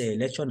having this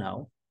lecture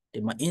now,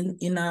 the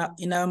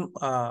inner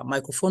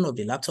microphone of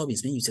the laptop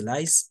is being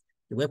utilized.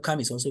 The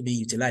webcam is also being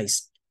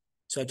utilized.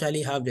 So I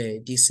actually have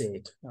this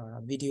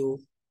video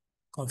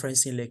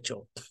conferencing lecture.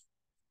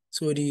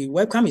 So the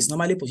webcam is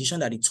normally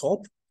positioned at the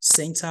top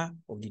center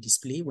of the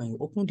display. When you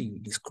open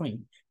the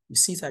screen, you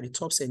see it at the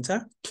top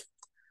center.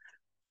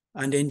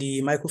 And then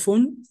the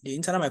microphone, the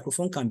internal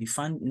microphone can be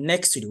found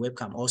next to the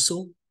webcam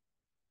also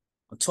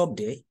on top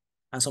there.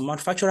 And some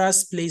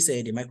manufacturers place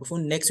the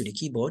microphone next to the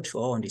keyboard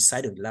or on the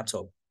side of the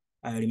laptop.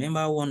 I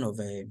remember one of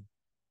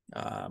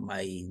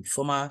my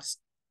former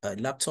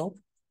laptop,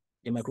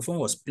 the microphone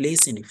was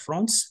placed in the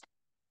front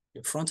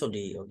of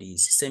the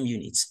system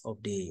unit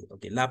of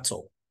the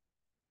laptop.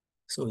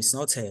 So it's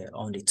not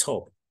on the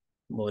top.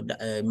 But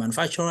different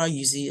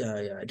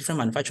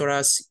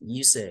manufacturers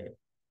use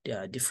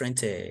their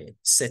different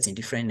setting,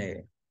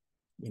 different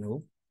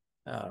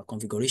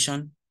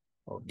configuration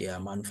of their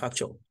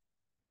manufacture.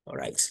 All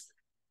right.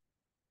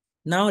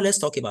 Now let's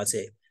talk about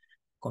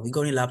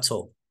configuring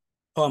laptop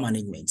power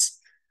management.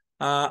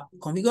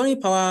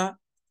 Configuring power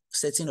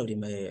setting of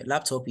the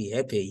laptop will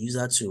help a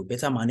user to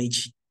better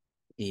manage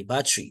the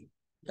battery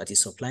that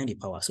is supplying the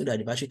power, so that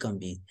the battery can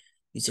be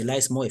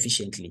utilized more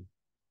efficiently.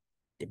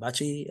 The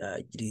battery,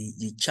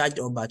 the charged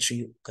up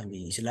battery can be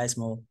utilized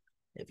more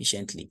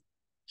efficiently.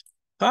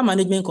 Power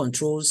management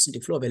controls the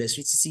flow of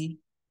electricity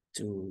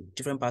to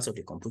different parts of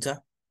the computer,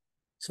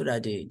 so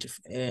that the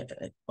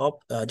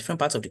different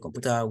parts of the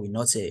computer will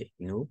not,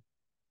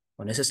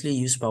 unnecessarily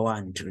use power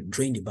and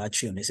drain the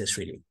battery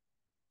unnecessarily.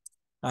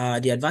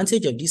 The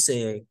advantage of this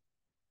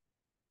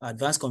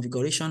advanced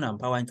configuration and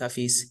power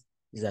interface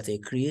is that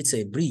it creates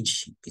a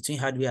bridge between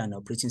hardware and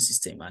operating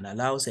system and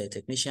allows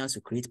technicians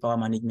to create power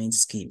management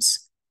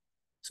schemes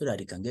so that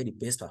they can get the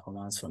best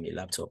performance from a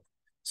laptop.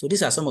 So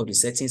these are some of the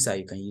settings that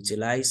you can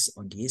utilize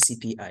on the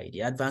ACPI,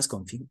 the Advanced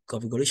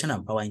Configuration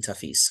and Power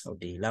Interface of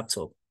the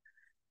laptop.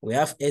 We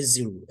have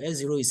S0.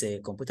 S0 is a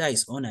computer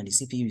is on and the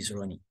CPU is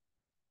running.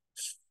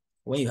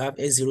 When you have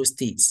S0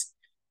 states,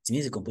 it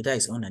means the computer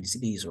is on and the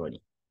CPU is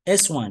running.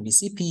 S1, the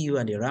CPU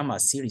and the RAM are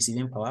still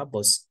receiving power,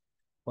 but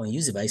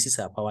unused devices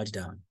are powered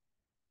down.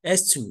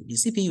 S2, the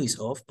CPU is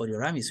off, but the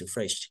RAM is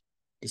refreshed.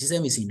 The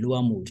system is in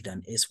lower mode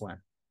than S1.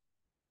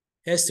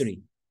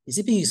 S3, the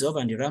CPU is off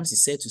and the RAM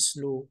is set to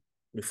slow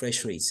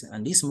refresh rate,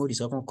 and this mode is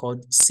often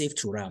called save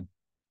to RAM,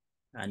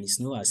 and it's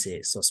known as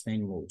a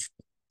suspend mode.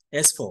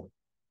 S4,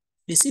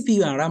 the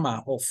CPU and RAM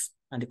are off,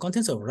 and the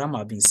contents of RAM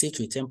have been saved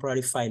to a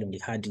temporary file on the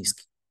hard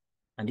disk,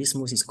 and this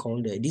mode is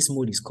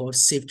called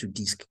save to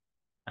disk,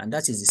 and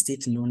that is the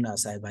state known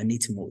as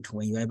hibernate mode.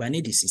 When you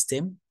hibernate the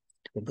system,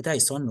 the computer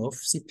is turned off,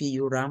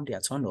 CPU, RAM, they are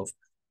turned off,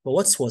 but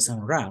what was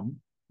on RAM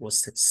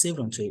was saved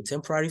onto a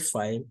temporary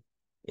file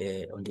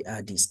on the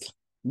hard disk.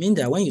 Meaning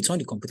that when you turn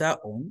the computer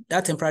on,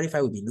 that temporary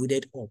file will be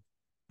loaded up.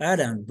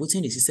 Rather than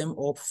booting the system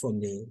up from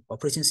the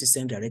operating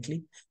system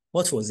directly,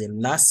 what was the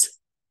last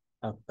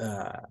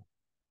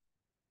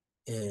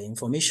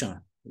information,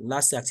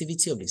 last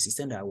activity of the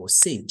system that was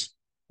saved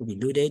will be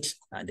loaded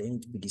and then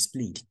be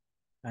displayed.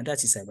 And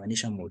that is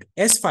hibernation mode.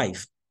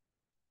 S5.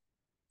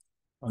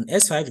 On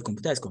S5, the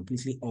computer is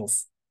completely off.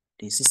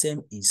 The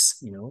system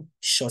is,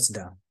 shut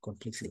down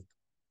completely.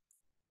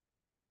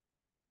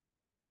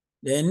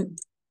 Then,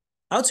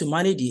 how to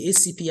manage the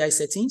ACPI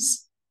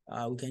settings?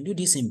 We can do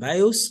this in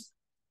BIOS.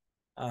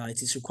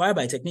 It is required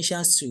by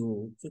technicians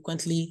to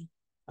frequently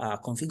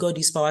configure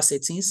these power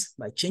settings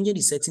by changing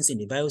the settings in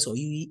the BIOS or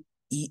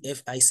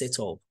EFI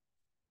setup.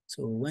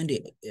 So when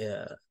they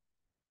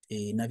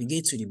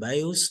navigate to the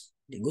BIOS,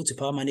 they go to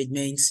power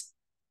management,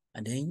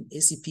 and then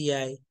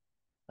ACPI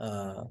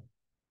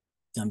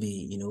can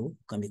be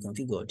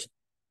configured.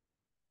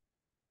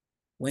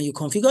 When you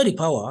configure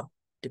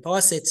the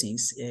power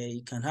settings,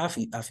 you can have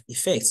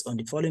effects on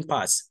the following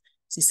parts: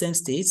 system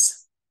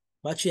states,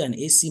 battery and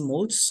AC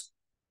modes,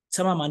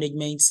 thermal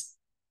management,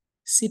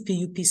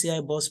 CPU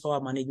PCI bus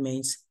power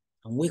management,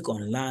 and wake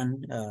on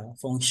LAN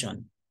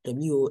function,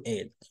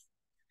 WOL.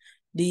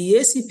 The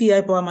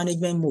ACPI power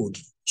management mode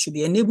should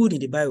be enabled in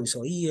the BIOS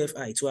or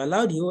EUFI to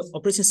allow the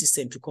operating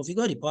system to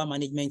configure the power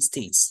management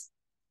states.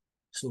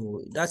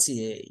 So that's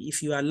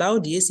if you allow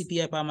the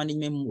ACPI power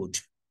management mode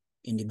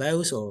in the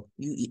BIOS or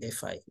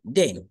UEFI,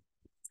 then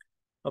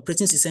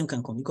operating system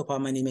can configure power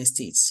management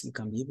states. You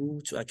can be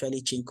able to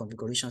actually change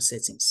configuration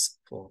settings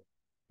for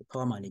the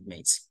power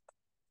management.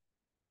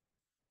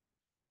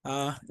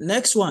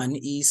 Next one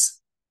is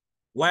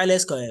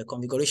wireless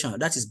configuration.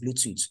 That is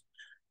Bluetooth.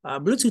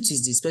 Bluetooth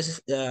is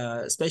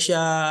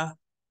the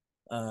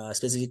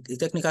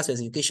technical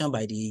specification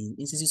by the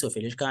Institute of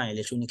Electrical and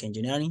Electronic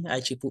Engineering,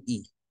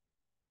 IEEE.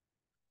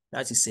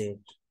 That is a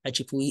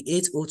IEEE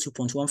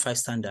 802.15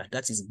 standard.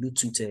 That is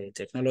Bluetooth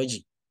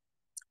technology.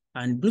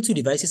 And Bluetooth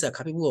devices are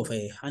capable of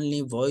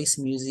handling voice,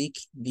 music,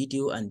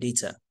 video, and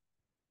data.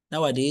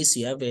 Nowadays,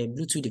 you have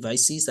Bluetooth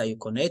devices that you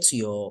connect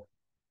to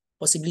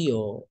possibly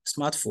your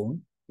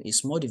smartphone, a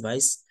small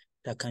device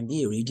that can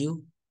be a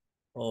radio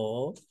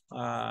or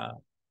a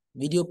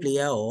video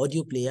player or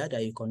audio player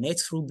that you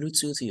connect through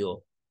Bluetooth to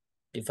your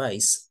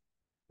device.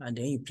 And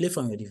then you play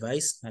from your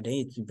device, and then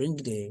you bring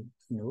the,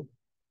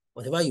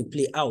 whatever you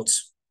play out,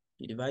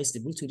 the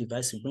Bluetooth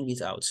device will bring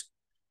it out,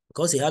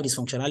 because they have this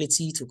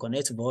functionality to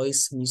connect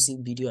voice, music,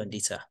 video, and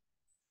data.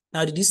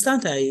 Now, the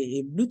distance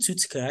a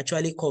Bluetooth can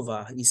actually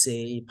cover is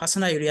a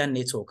personal area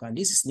network, and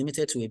this is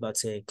limited to about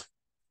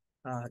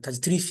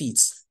 33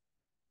 feet.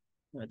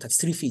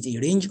 33 feet, a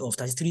range of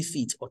 33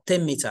 feet or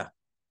 10 meters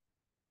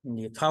in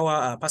the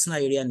power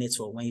personal area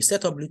network. When you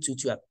set up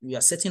Bluetooth, you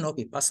are setting up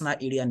a personal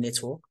area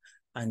network,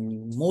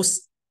 and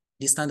most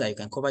distance that you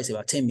can cover is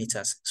about 10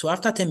 meters. So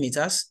after 10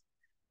 meters,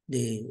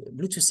 the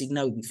Bluetooth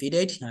signal will be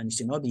faded and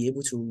you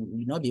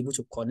will not be able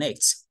to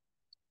connect.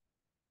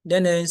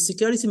 Then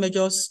security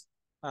measures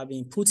have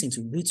been put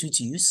into Bluetooth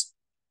use.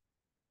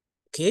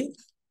 Okay,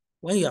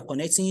 when you are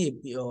connecting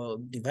your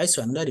device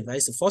to another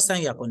device, the first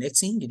time you are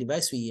connecting, the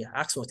device will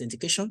ask for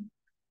authentication,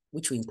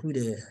 which will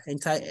include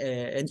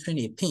entering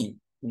a PIN,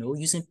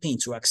 using PIN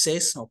to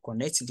access or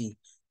connect the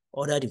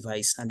other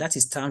device, and that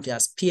is termed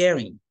as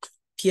peering.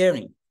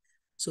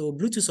 So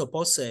Bluetooth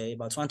supports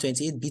about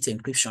 128-bit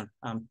encryption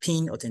and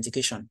PIN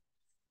authentication.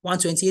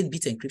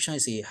 128-bit encryption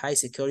is a high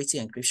security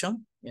encryption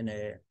in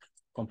a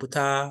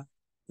computer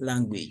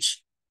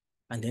language.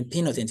 And then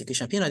PIN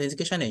authentication. PIN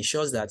authentication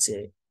ensures that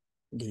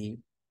the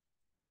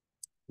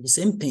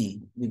same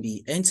PIN will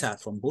be entered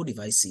from both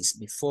devices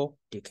before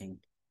they can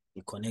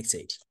be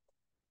connected.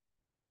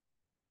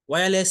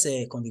 Wireless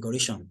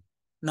configuration.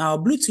 Now,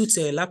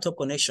 Bluetooth laptop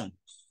connection.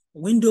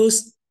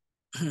 Windows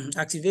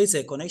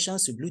activates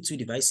connections to Bluetooth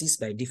devices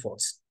by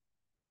default.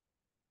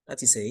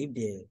 That is if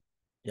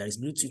there is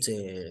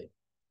Bluetooth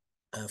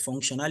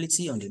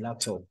functionality on the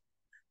laptop.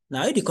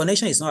 Now, if the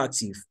connection is not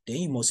active, then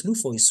you must look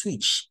for a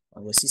switch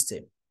on your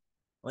system,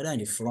 whether in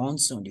the front,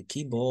 on the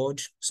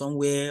keyboard,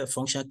 somewhere, a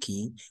function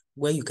key,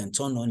 where you can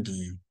turn on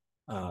the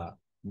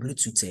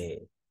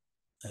Bluetooth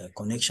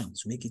connection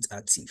to make it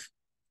active.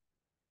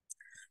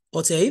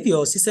 But if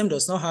your system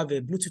does not have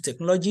a Bluetooth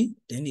technology,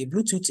 then a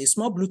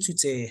small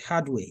Bluetooth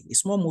hardware, a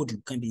small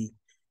module can be,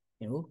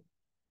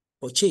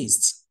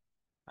 purchased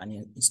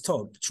and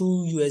installed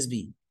through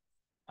USB.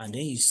 And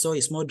then you install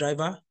a small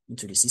driver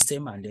into the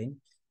system, and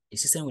then the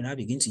system will now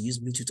begin to use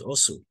Bluetooth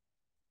also.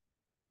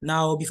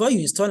 Now, before you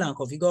install and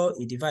configure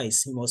a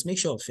device, you must make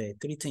sure of 3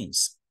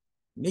 things.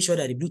 Make sure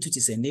that the Bluetooth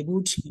is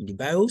enabled in the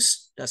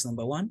BIOS. That's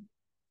number 1.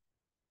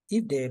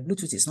 If the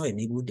Bluetooth is not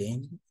enabled,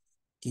 then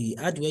the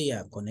hardware you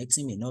are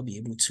connecting may not be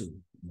able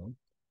to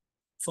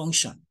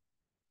function.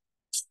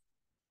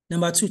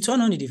 Number 2,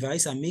 turn on the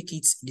device and make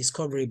it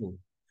discoverable.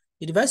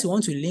 The device you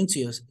want to link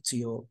to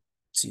your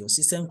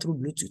system through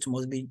Bluetooth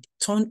must be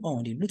turned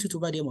on. The Bluetooth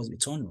over there must be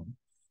turned on,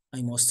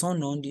 and you must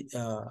turn on the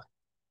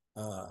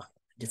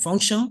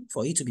function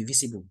for it to be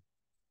visible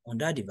on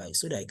that device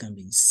so that it can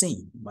be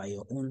seen by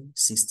your own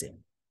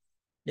system.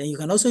 Then you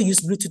can also use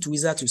Bluetooth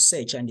Wizard to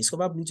search and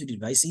discover Bluetooth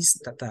devices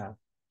that are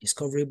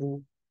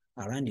discoverable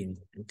around the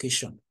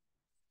location.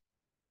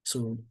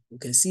 So you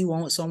can see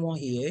someone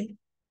here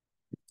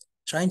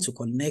trying to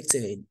connect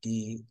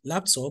the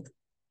laptop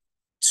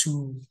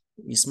to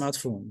a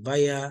smartphone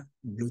via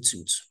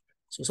Bluetooth.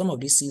 So some of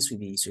these things will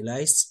be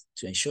utilized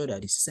to ensure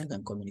that the system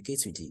can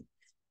communicate with the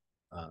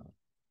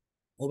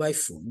mobile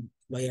phone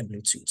via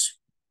Bluetooth.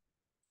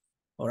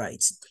 All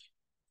right.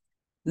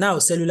 Now,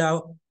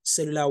 cellular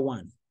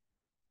WAN.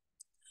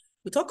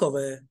 We talk of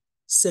a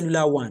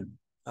cellular WAN.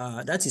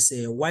 That is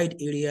a wide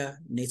area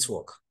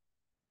network.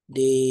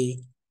 The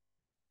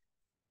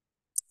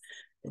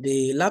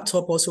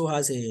laptop also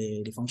has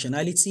the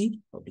functionality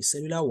of the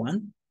cellular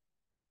WAN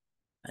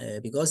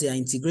because they are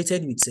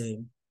integrated with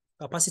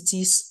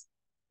capacities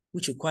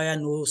which require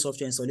no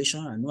software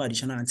installation and no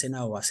additional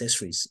antenna or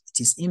accessories. It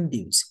is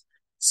inbuilt.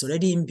 It's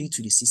already inbuilt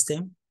to the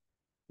system.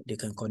 They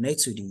can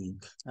connect to the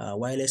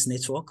wireless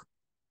network.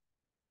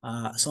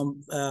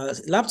 Some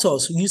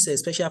laptops use a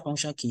special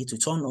function key to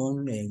turn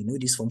on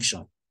this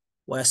function,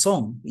 while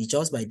some is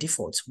just by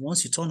default.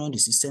 Once you turn on the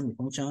system, the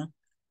function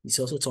is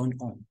also turned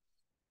on.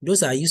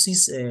 Those are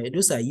use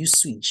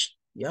switch.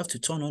 you have to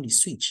turn on the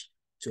switch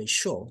to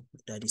ensure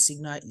that the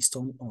signal is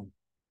turned on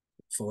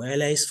for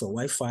wireless, for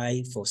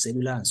Wi-Fi, for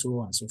cellular, and so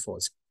on and so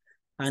forth.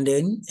 And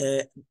then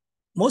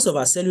most of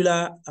our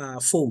cellular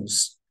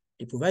phones,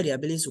 they provide the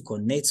ability to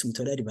connect with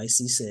other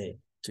devices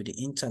to the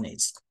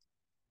internet,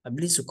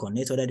 ability to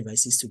connect other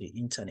devices to the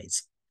internet.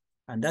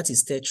 And that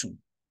is tethering.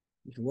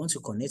 If you want to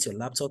connect your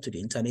laptop to the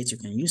internet, you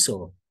can use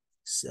your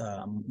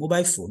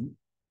mobile phone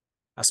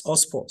as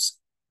hotspots,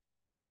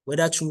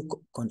 whether through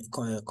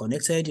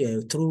connected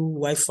through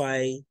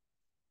Wi-Fi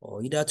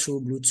or either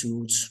through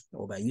Bluetooth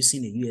or by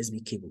using a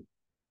USB cable.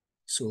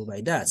 So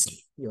by that,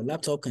 your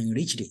laptop can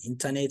reach the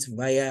internet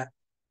via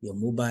your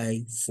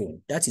mobile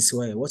phone. That is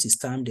what is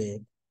termed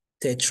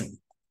tethering.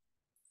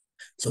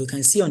 So you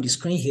can see on the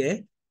screen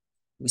here,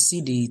 we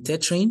see the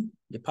tethering,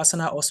 the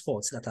personal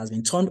hotspot that has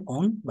been turned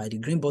on by the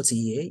green button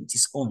here. It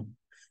is on.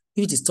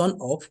 If it is turned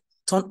off,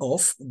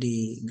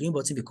 the green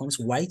button becomes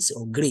white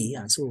or gray,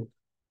 and so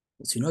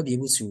it will not be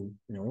able to,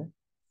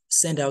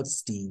 send out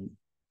the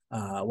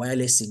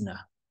wireless signal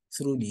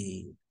through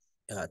the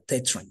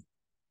tethering.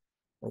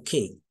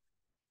 Okay.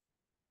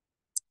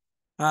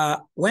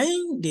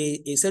 When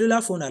a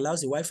cellular phone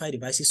allows the Wi-Fi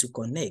devices to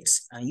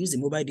connect and use the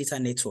mobile data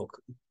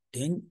network,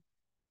 then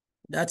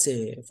that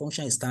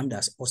function is termed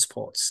as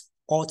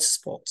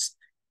hotspots.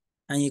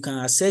 And you can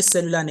access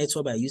cellular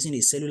network by using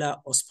a cellular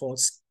hotspot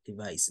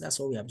device. That's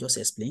what we have just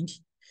explained.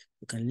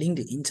 You can link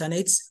the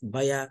internet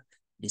via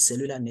the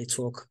cellular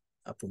network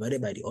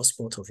provided by the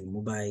hotspot of a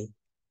mobile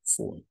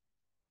phone.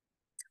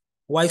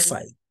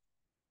 Wi-Fi.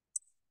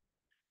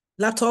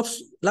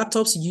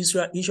 Laptops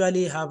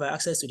usually have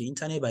access to the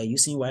internet by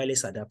using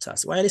wireless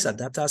adapters. Wireless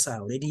adapters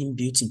are already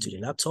inbuilt into the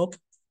laptop,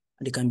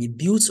 and they can be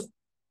built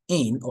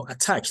in or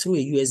attached through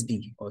a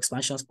USB or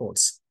expansion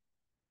ports.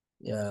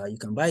 You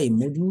can buy a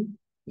module,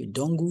 a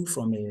dongle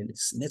from a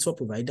network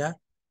provider,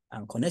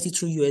 and connect it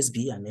through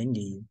USB, and then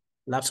the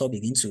laptop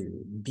begins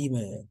to beam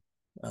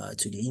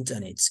to the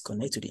internet,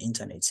 connect to the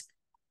internet.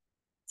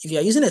 If you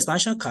are using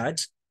expansion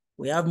card,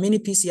 we have many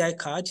PCI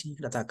cards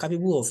that are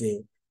capable of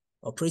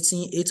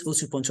operating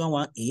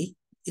 802.11a,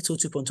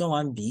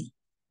 802.11b,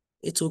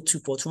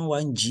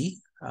 802.11g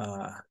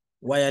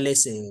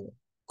wireless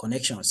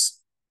connections.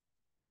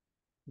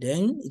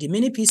 Then the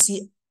mini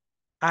PCIe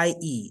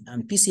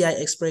and PCI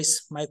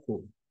Express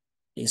Micro,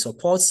 they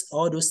support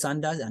all those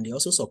standards, and they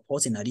also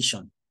support, in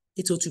addition,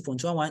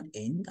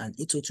 802.11n and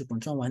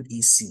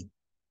 802.11ac.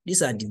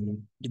 These are the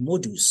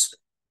modules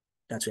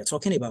that we are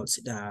talking about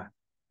that are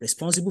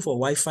responsible for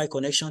Wi-Fi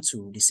connection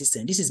to the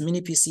system. This is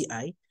mini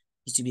PCI.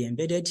 It will be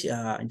embedded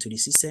into the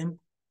system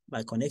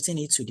by connecting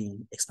it to the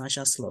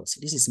expansion slots.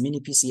 This is mini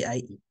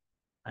PCIe,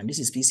 and this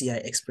is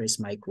PCI Express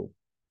Micro.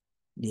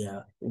 They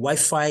are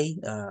Wi-Fi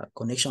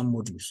connection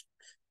modules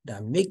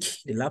that make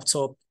the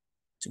laptop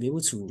to be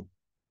able to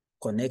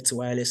connect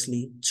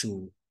wirelessly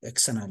to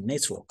external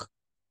network.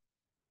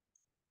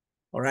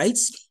 All right.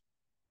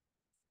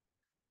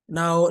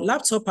 Now,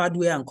 laptop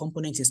hardware and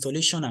component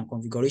installation and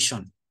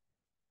configuration.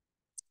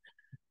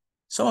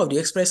 Some of the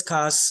express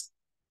cards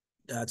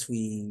that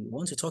we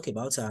want to talk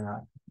about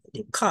are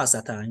the cards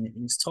that are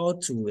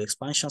installed to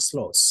expansion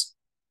slots.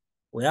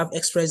 We have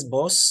Express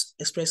Bus,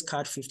 Express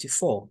Card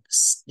 54.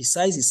 The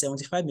size is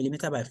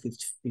 75mm by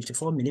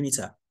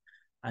 54mm,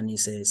 and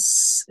it's a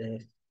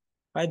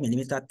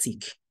 5mm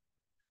thick.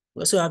 We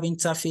also have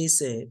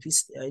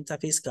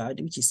interface card,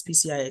 which is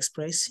PCI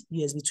Express,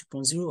 USB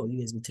 2.0 or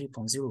USB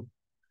 3.0.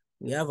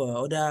 We have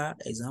other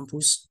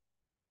examples.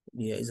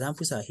 The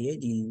examples are here: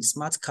 the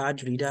smart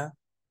card reader,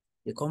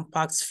 the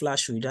compact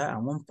flash reader,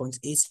 and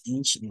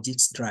 1.8-inch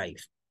disk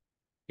drive.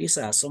 These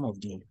are some of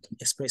the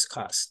express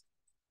cards.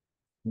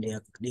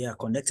 They are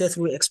connected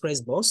through Express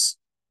Bus.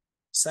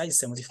 Size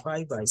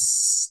 75 by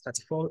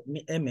 34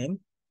 mm.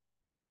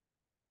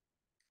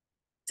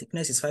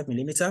 Thickness is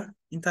 5mm.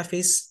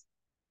 Interface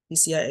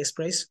PCI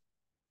Express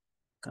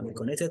can be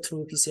connected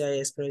through PCI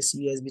Express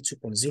USB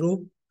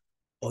 2.0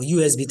 or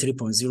USB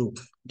 3.0.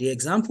 The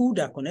example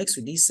that connects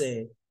to this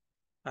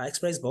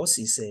Express Bus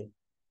is a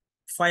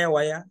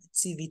Firewire,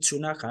 TV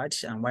tuner card,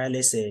 and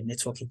wireless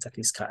network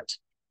interface card.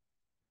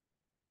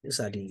 Those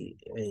are the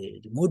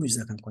modules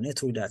that can connect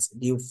through that.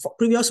 The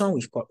previous one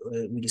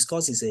we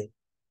discussed is a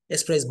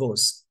Express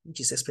Bus,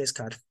 which is Express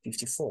Card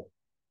 54.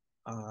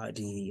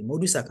 The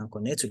modules that can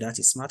connect to that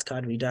is smart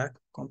card reader,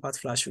 compact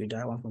flash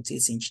reader,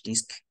 1.8-inch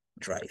disk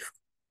drive.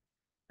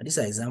 And these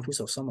are examples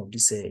of some of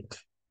these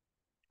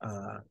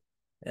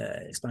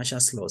expansion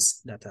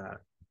slots that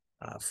are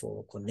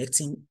for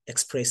connecting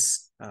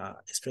express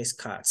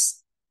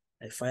cards,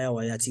 like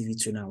Firewire, TV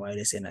tuner,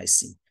 wireless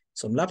NIC.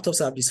 Some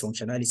laptops have these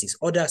functionalities,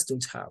 others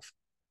don't have.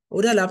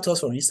 Older laptops,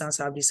 for instance,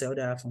 have this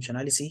other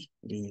functionality,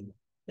 the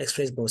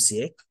Express Bus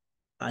here.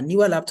 And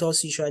newer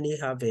laptops usually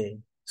have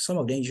some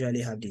of them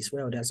usually have this,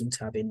 where others don't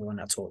have anyone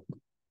at all.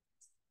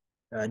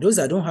 Those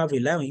that don't have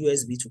rely on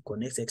USB to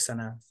connect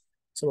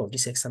some of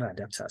these external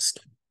adapters.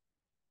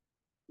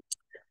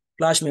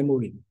 Flash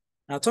memory.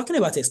 Now, talking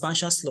about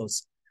expansion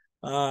slots,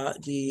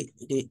 the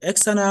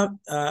external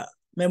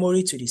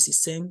memory to the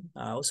system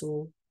are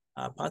also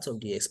part of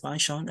the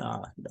expansion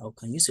that we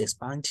can use to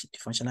expand the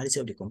functionality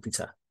of the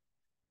computer.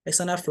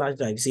 External flash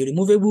drive is a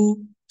removable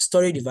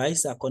storage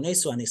device that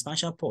connects to an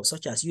expansion port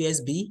such as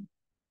USB,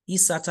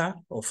 eSATA,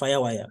 or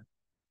FireWire.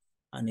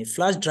 And the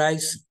flash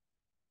drives,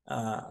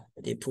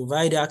 they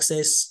provide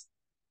access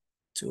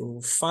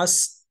to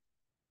fast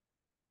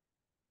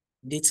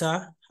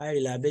data, high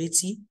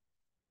reliability,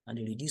 and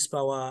they reduce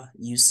power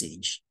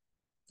usage.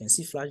 You can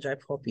see flash drive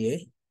up here.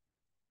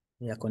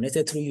 They are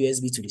connected through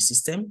USB to the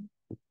system.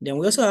 Then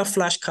we also have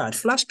flash card.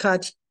 Flash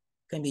card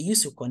can be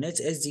used to connect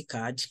SD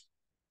card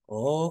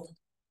or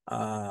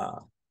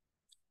a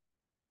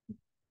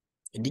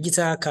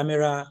digital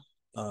camera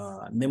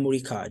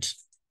memory card.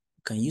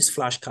 You can use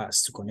flash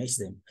cards to connect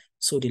them.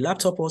 So the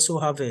laptop also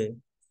have a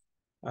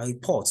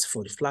port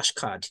for the flash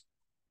card.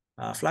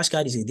 Flash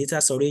card is a data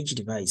storage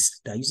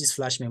device that uses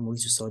flash memory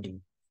to store the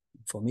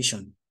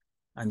information.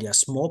 And they are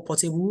small,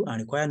 portable,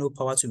 and require no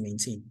power to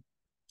maintain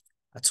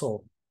at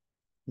all.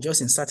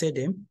 Just inserted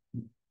them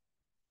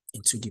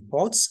into the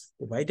ports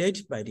provided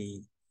by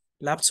the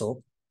laptop.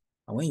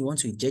 And when you want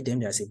to eject them,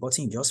 there's a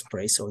button you just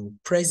press, or you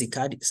press the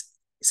card a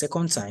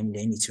second time,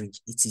 then it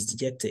is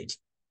ejected.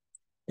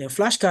 Then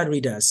flash card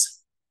readers.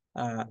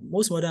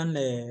 Most modern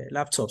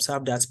laptops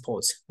have that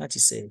port. That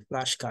is a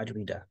flash card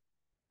reader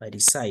by the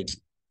side.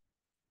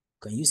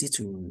 You can use it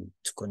to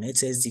connect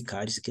SD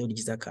card, secure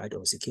digital card,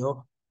 or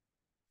secure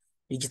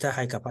digital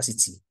high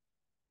capacity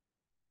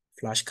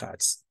flash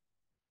cards.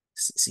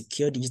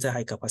 Secure digital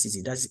high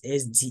capacity, that's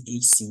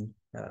SDHC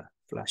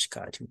flash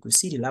card. You could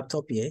see the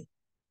laptop here.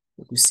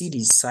 You could see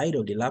the side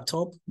of the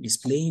laptop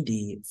displaying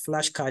the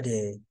flash card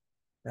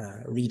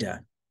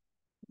reader.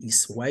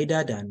 Is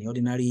wider than the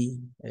ordinary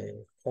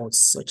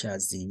ports such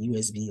as the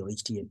USB or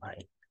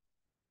HDMI.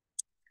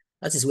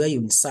 That is where you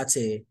insert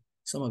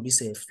some of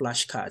these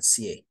flash cards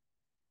here.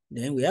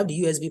 Then we have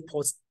the USB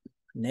port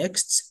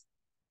next,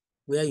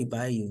 where you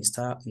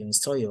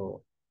install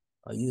your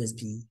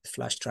USB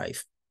flash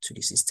drive to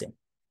the system.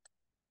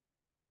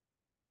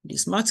 The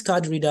smart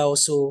card reader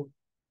also,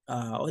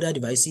 other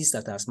devices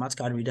that are smart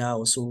card reader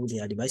also, they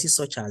are devices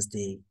such as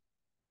the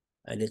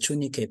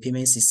electronic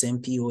payment system,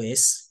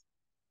 POS,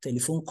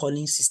 telephone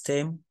calling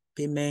system,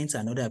 payments,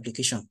 and other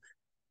applications.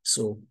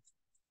 So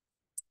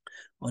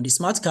on the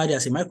smart card,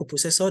 there's a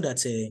microprocessor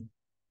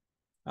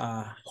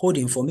that hold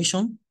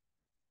information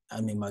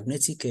and a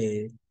magnetic,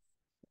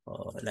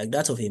 like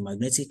that of a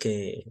magnetic,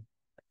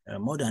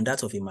 more than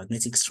that of a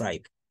magnetic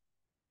stripe.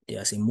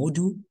 There's a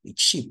module, a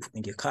chip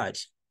in the card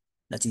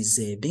that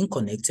is being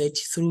connected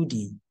through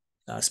the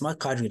smart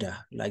card reader,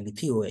 like the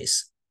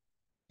POS.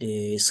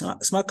 The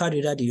smart card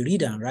reader, they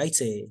read and write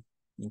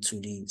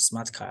into the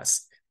smart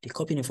cards. They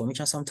copy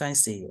information.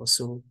 Sometimes they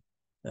also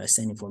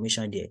send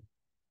information there.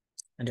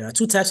 And there are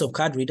two types of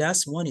card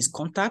readers. One is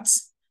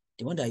contacts,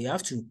 the one that you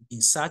have to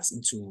insert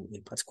into a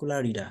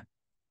particular reader.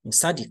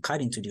 Insert the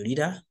card into the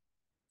reader.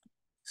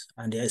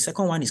 And the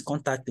second one is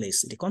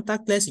contactless. The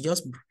contactless, you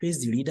just place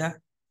the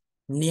reader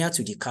near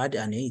to the card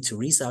and it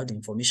reads out the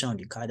information on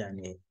the card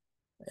and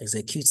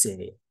executes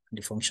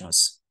the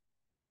functions.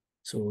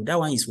 So that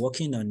one is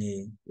working on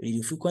a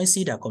radio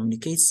frequency that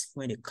communicates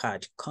when the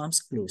card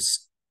comes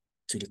close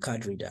to the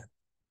card reader.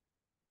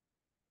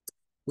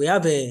 We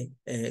have a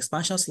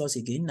expansion slots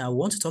again. Now we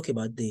want to talk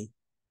about the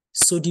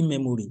SODIMM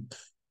memory,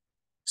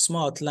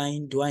 small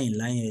outline dual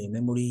inline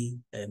memory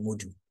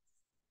module.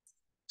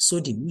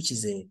 SODIMM, which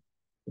is a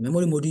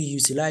memory module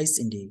utilized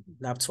in the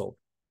laptop.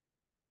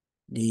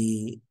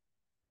 The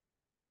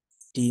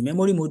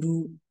memory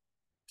module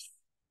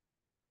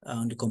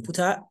on the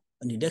computer,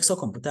 on the desktop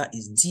computer,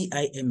 is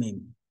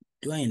DIMM,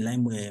 dual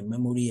inline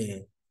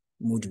memory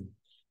module,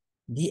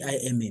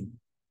 DIMM.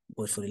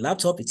 But for the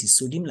laptop, it is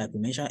SODIMM, like we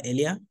mentioned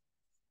earlier.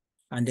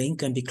 And then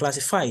can be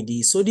classified.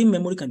 The SODIMM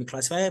memory can be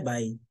classified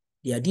by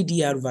their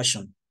DDR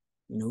version,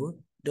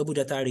 double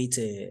data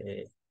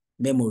rate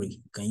memory.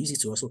 You can use it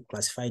to also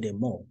classify them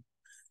more.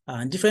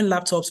 And different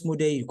laptops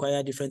model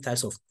require different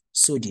types of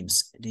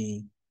SODIMMs.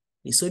 The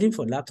SODIMM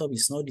for laptop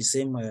is not the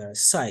same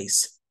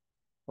size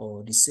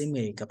or the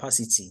same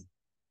capacity,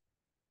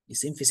 the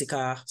same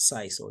physical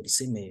size or the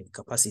same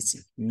capacity.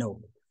 No.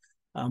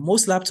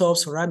 Most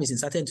laptops, RAM is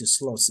inserted into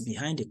slots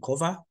behind the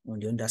cover on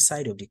the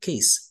underside of the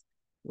case.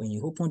 When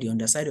you open the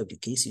underside of the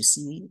case, you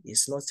see a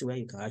slot where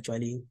you can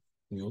actually,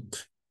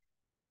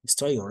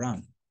 store your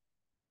RAM.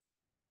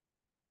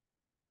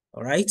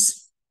 All right.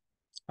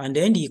 And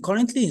then the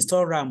currently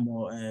installed RAM,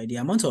 or the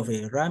amount of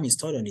RAM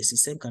installed on the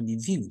system, can be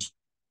viewed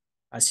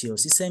as your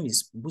system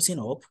is booting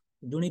up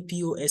during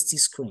POST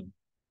screen.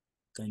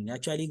 You can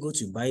actually go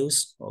to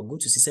BIOS or go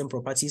to system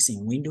properties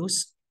in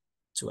Windows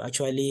to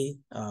actually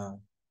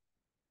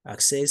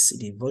access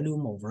the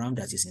volume of RAM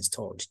that is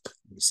installed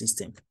in the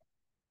system.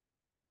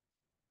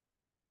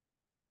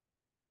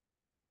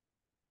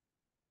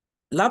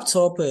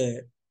 Laptop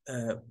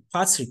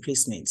parts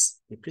replacements,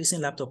 replacing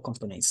laptop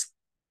components.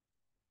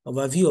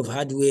 Overview of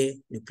hardware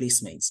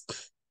replacements.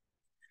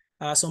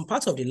 Some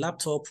parts of the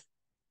laptop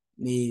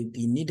may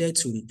be needed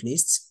to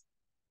replace.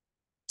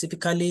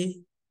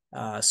 Typically,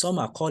 Some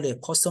are called a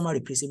customer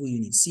replaceable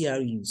unit,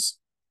 CRUs.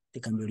 They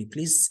can be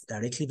replaced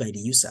directly by the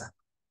user,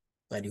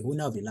 by the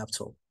owner of the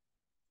laptop.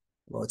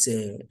 But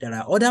there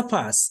are other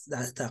parts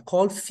that are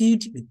called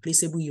field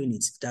replaceable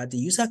units that the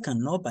user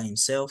cannot by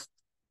himself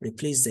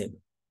replace them.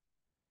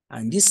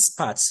 And these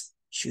parts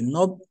should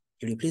not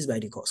be replaced by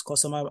the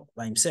customer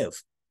by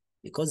himself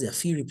because they are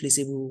field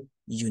replaceable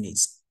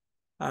units.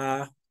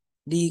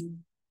 The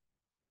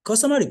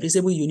customer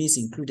replaceable units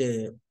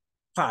include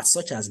parts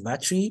such as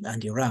battery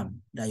and the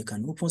RAM that you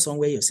can open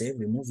somewhere yourself,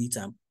 remove it,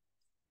 and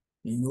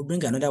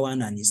bring another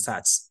one and it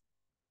starts.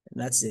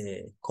 That's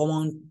a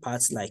common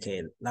parts like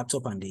a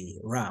laptop and the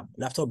RAM,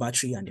 laptop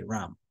battery and the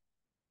RAM.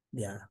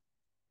 They are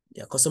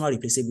customer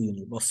replaceable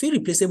units. But field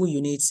replaceable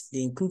units,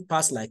 they include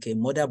parts like a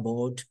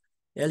motherboard,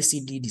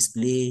 LCD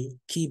display,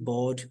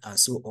 keyboard, and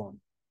so on.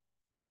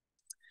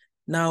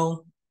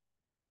 Now,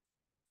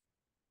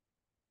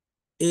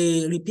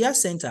 a repair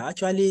center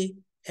actually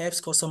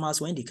helps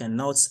customers when they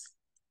cannot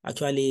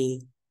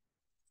actually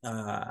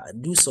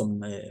do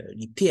some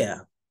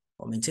repair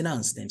or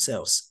maintenance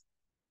themselves.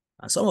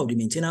 And some of the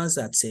maintenance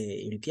that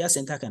a repair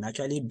center can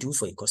actually do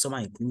for a customer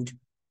include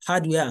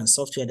hardware and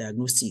software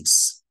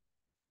diagnostics,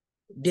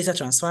 data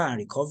transfer and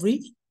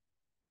recovery,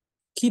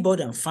 keyboard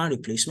and fan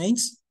replacement,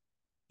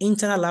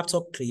 internal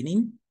laptop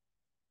cleaning,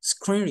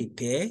 screen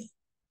repair,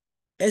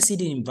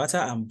 LCD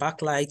inverter and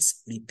backlight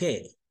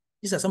repair.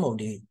 These are some of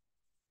the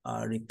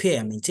repair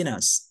and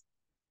maintenance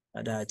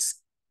that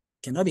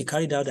cannot be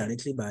carried out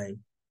directly by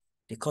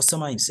the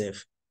customer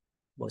himself,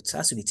 but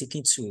has to be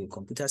taken to a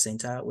computer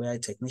center where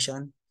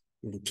the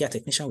repair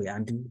technician will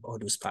handle all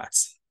those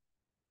parts.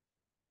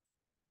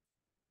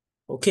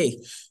 Okay.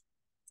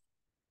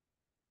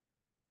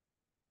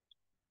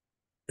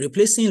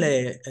 Replacing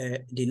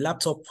the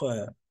laptop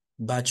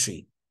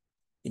battery.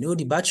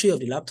 The battery of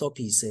the laptop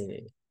is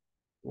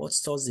what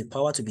stores the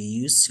power to be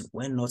used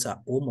when not at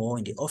home or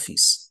in the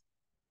office.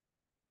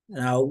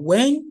 Now,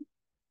 when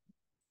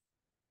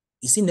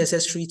is it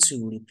necessary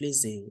to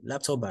replace the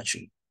laptop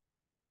battery?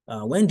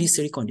 When these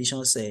three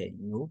conditions,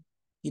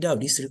 either of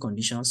these three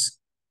conditions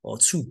or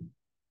two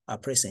are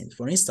present.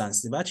 For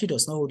instance, the battery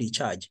does not hold the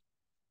charge.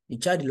 You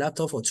charge the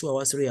laptop for 2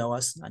 hours, 3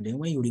 hours, and then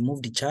when you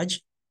remove the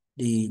charge,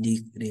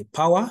 the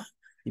power,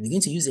 you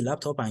begin to use the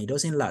laptop and it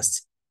doesn't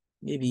last.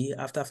 Maybe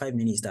after 5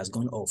 minutes, that's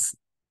gone off.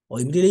 Or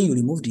immediately you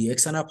remove the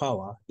external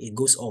power, it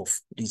goes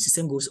off. The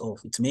system goes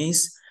off. It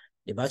means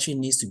the battery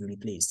needs to be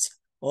replaced.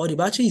 Or the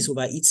battery is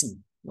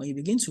overheating. When you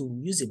begin to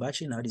use the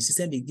battery now, the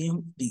system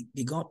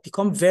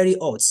become very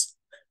hot.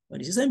 When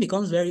the system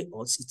becomes very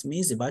hot, it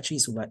means the battery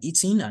is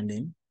overheating and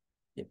then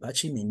the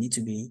battery may need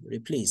to be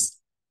replaced.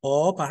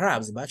 Or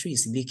perhaps the battery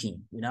is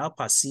leaking. You now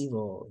perceive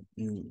or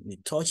you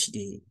touch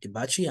the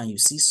battery and you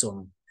see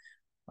some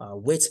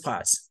wet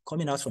parts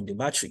coming out from the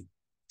battery.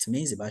 It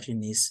means the battery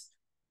needs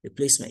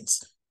replacement.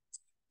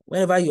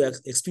 Whenever you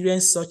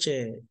experience such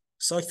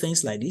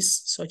things like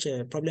this, such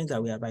a problem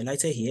that we have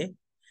highlighted here,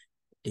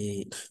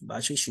 the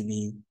battery should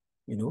be,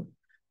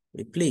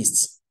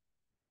 replaced.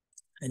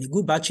 And a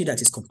good battery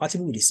that is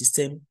compatible with the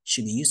system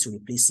should be used to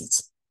replace it.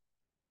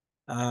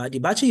 The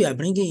battery you are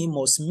bringing in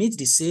must meet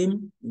the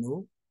same,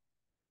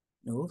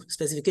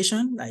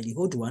 specification like the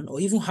old one, or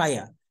even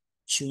higher,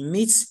 should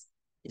meet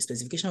the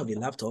specification of the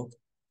laptop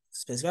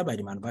specified by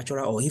the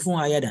manufacturer, or even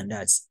higher than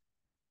that.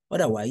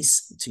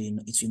 Otherwise,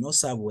 it will not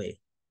serve well.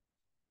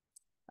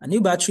 And new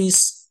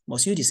batteries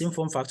must use the same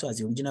form factor as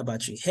the original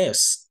battery.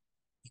 Else,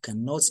 you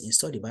cannot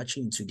install the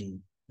battery into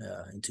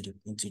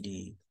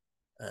the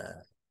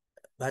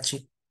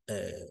battery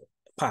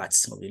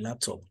parts of the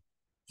laptop.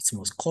 It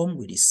must come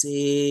with the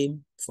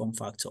same form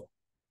factor.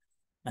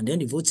 And then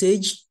the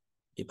voltage,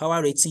 the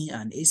power rating,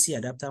 and AC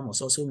adapter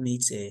must also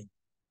meet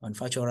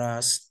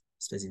manufacturer's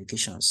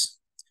specifications.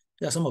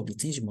 These are some of the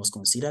things you must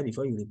consider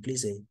before you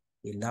replace a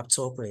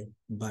laptop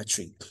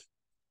battery.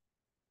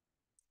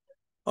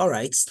 All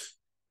right.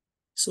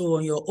 So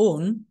on your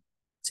own,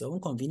 to your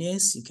own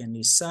convenience, you can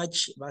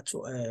research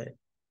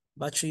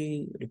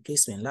battery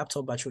replacement,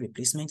 laptop battery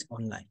replacement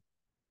online.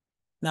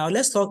 Now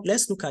let's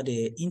look at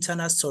the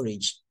internal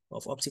storage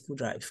of optical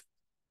drive.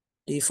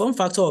 The form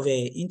factor of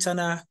an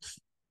internal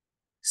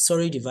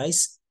storage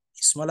device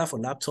is smaller for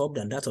laptop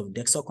than that of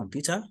desktop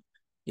computer.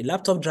 The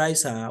laptop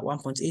drives are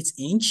 1.8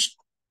 inch,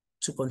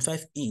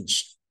 2.5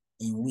 inch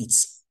in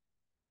width,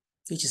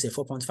 which is a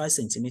 4.5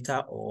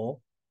 centimeter or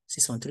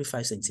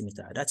 6.35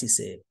 centimeter. That is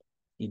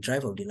the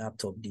drive of the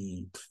laptop,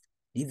 the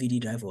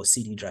DVD drive or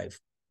CD drive.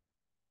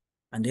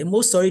 And then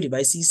most storage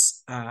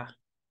devices are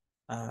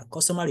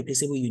customer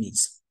replaceable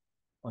units,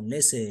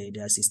 unless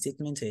there's a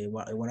statement, a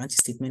warranty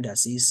statement that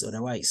says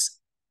otherwise.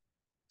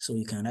 So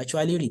you can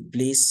actually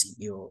replace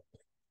your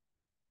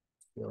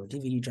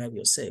DVD drive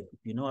yourself. If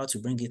you know how to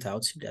bring it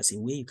out, there's a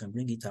way you can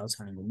bring it out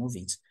and remove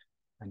it,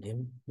 and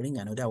then bring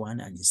another one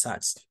and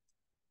insert.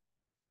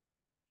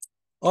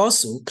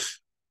 Also,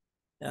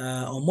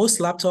 on most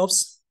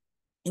laptops,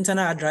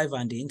 internal hard drive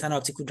and the internal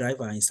optical drive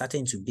are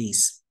inserted into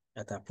bays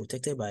that are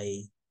protected by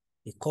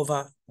a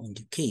cover on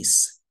the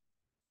case.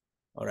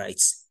 All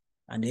right.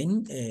 And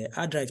then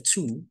hard drive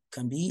 2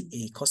 can be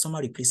a customer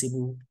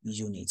replaceable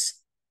unit.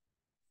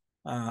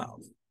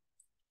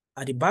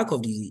 At the back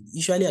of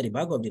usually at the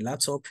back of the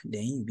laptop,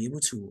 then you'll be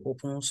able to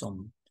open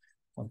some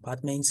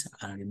compartments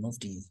and remove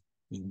the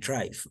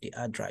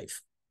hard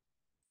drive.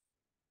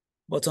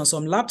 But on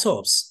some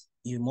laptops,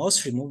 you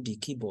must remove the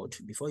keyboard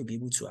before you'll be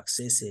able to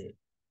access a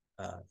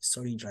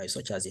storage drive,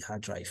 such as a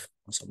hard drive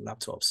on some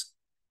laptops.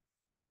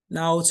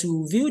 Now,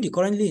 to view the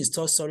currently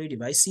installed storage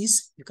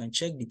devices, you can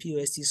check the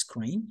POST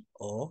screen,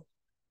 or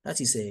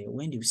that is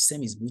when the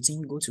system is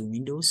booting, go to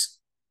Windows,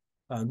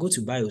 go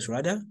to BIOS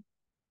rather.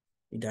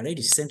 You direct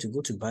the system to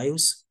go to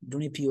BIOS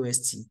during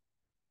POST,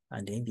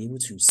 and then be able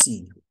to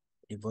see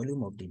the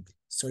volume of the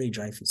storage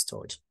drive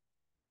installed.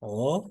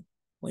 Or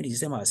when the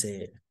system has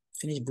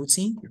finished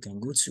booting, you can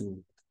go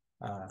to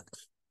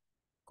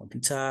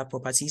computer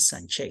properties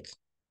and check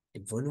the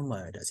volume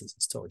that is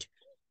installed.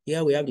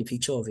 Here we have the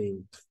picture of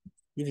a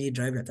DVD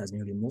drive that has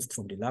been removed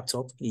from the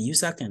laptop. A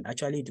user can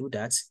actually do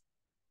that.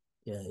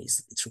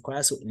 It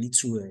requires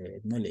little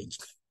knowledge.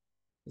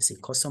 It's a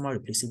customer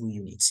replaceable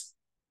unit.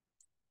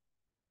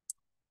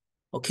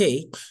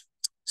 Okay,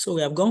 so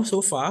we have gone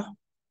so far,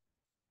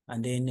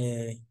 and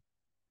then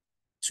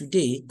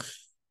today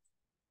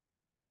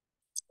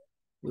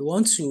we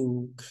want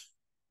to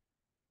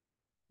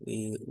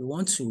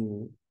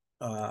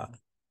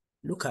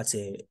look at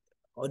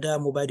other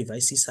mobile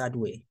devices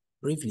hardware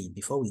briefly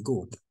before we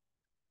go.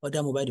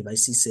 Other mobile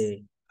devices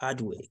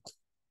hardware.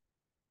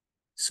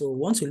 So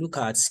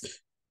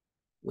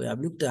we have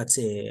looked at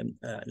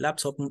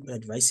laptop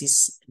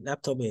devices,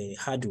 laptop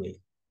hardware,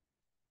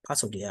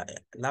 parts of the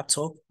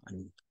laptop,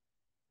 and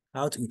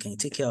how we can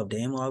take care of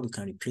them, how we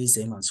can replace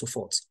them, and so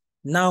forth.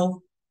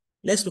 Now,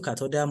 let's look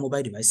at other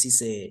mobile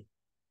devices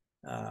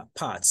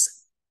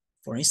parts.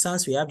 For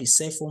instance, we have the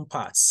cell phone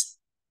parts.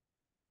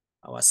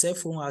 Our cell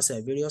phone has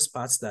various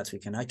parts that we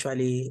can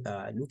actually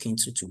look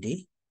into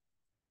today.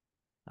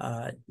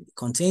 It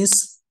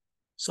contains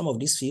some of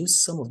these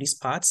fields, some of these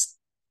parts: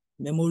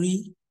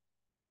 memory,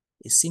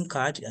 a SIM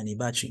card, and a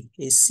battery.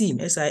 A SIM,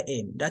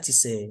 S-I-M, that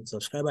is a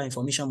subscriber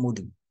information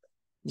module.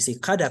 It's a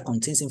card that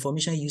contains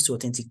information used to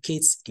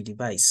authenticate the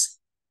device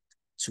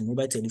to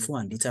mobile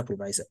telephone and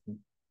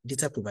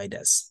data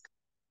providers.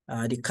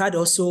 The card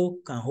also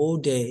can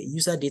hold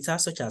user data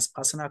such as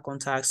personal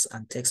contacts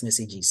and text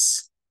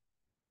messages.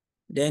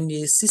 Then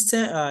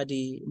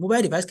the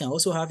mobile device can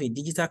also have a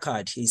digital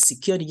card, a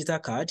secure digital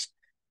card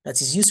that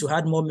is used to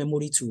add more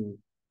memory to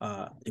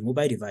the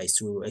mobile device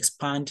to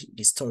expand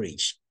the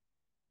storage.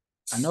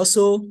 And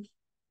also,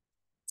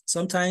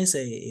 sometimes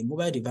a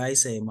mobile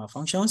device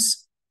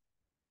malfunctions,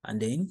 and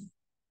then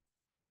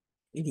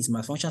if it's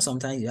malfunction,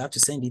 sometimes you have to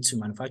send it to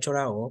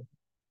manufacturer or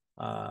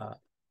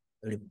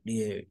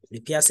the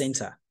repair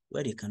center,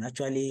 where they can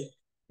actually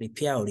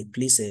repair or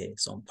replace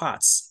some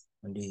parts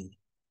on the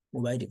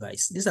mobile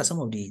device. These are some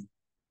of the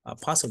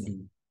parts of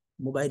the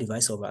mobile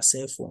device of our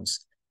cell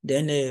phones.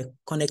 Then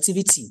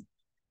connectivity.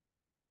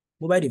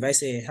 Mobile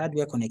device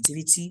hardware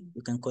connectivity.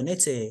 You can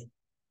connect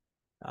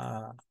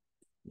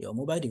your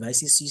mobile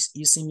devices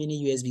using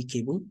mini USB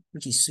cable,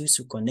 which is used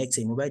to connect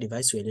a mobile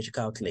device to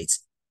electrical outlet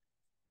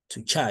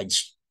to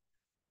charge,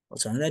 or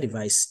to another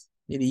device,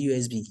 maybe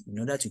USB, in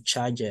order to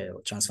charge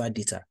or transfer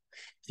data.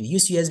 If you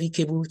use USB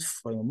cable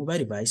for your mobile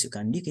device, you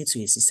can link it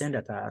to a system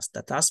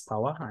that has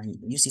power and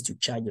use it to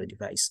charge your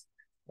device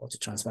or to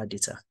transfer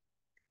data.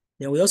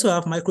 Then we also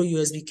have micro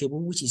USB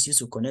cable, which is used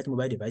to connect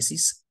mobile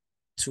devices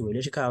to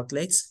electrical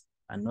outlets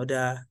and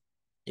other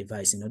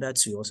device in order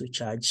to also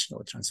charge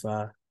or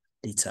transfer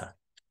data.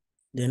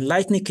 Then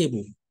lightning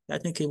cable.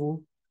 Lightning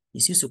cable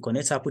is used to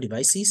connect Apple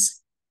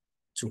devices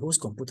to host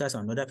computers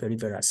and other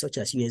peripherals such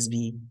as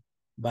USB,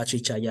 battery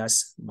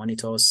chargers,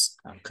 monitors,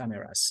 and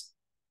cameras.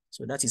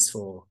 So that is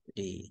for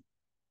the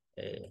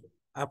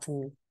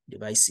Apple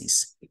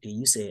devices. They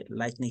use a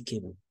lightning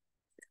cable.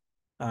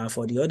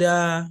 For the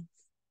other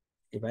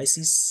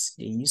devices,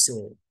 they use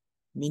a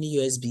mini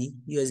USB,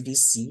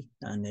 USB-C,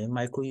 and a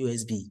micro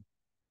USB.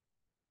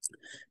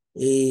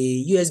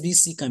 A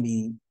USB-C can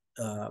be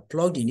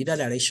plugged in either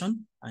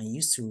direction and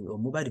used to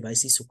mobile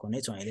devices to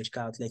connect to an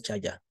electrical outlet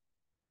charger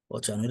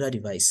or to another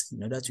device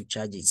in order to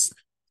charge it.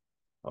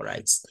 All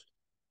right.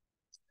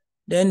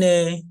 Then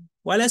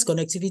wireless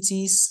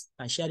connectivities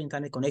and shared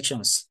internet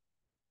connections.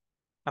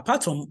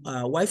 Apart from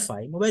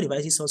Wi-Fi, mobile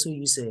devices also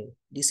use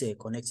these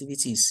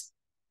connectivities,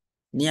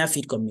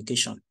 near-field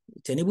communication.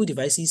 It enables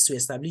devices to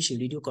establish a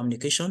radio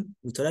communication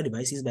with other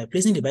devices by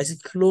placing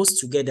devices close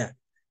together.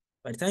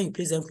 By the time you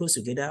place them close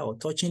together or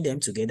touching them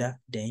together,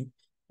 then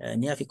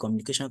near-field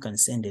communication can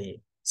send a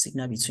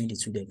signal between the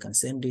two. They can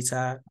send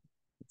data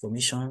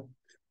information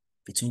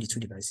between the two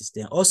devices.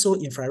 Then also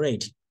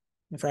infrared.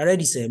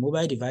 Infrared is a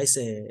mobile device.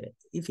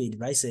 If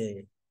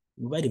a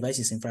mobile device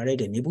is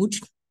infrared enabled,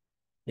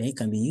 then it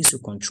can be used to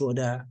control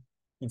the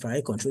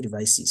infrared control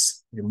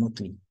devices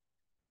remotely,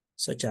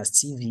 such as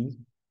TV,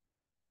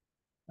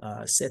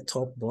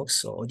 set-top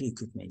box, or audio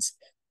equipment.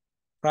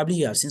 Probably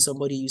you have seen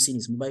somebody using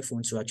his mobile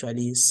phone to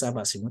actually serve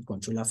as remote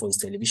controller for his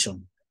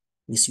television.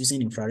 He's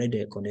using infrared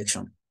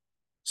connection.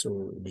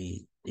 So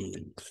the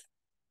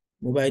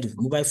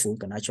mobile phone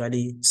can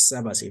actually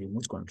serve as a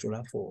remote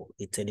controller for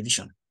a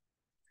television.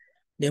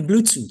 Then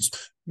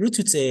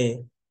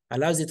Bluetooth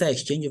allows data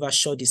exchange over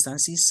short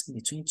distances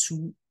between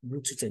two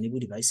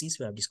Bluetooth-enabled devices.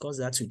 We have discussed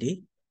that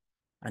today.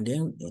 And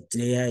then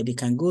they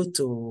can go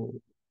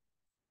to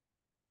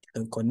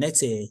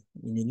connect in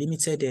a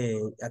limited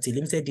at a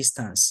limited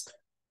distance.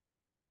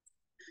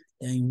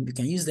 And you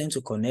can use them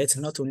to connect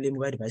not only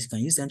mobile devices, you can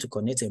use them to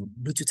connect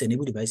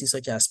Bluetooth-enabled devices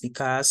such as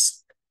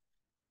speakers,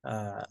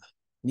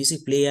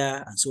 music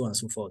player, and so on and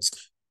so forth.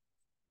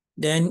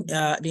 Then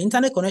the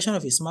internet connection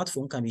of a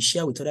smartphone can be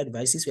shared with other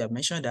devices. We have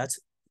mentioned that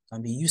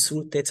can be used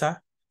through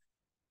data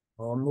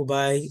or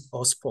mobile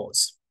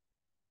hotspots.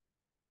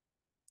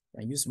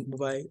 And use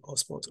mobile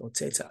hotspot or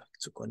data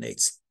to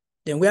connect.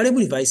 Then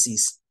wearable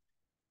devices.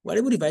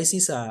 Wearable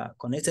devices are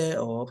connected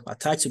or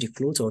attached to the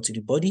clothes or to the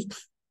body,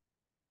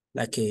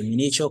 like a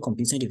miniature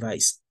computing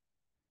device.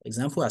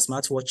 Example are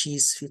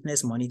smartwatches,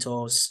 fitness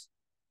monitors,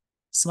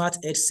 smart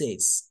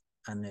headsets,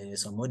 and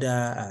some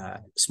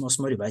other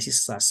small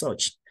devices as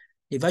such.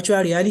 The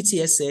virtual reality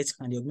headset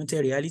and the augmented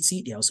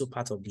reality, they are also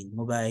part of the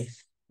mobile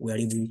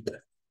wearable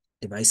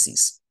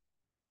devices.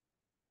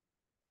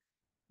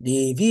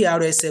 The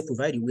VR headset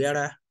provide the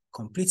wearer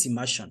complete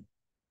immersion,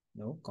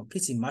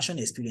 complete immersion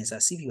experience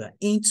as if you are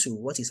into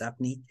what is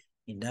happening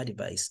in that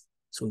device.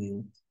 So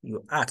you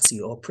act,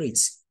 you operate,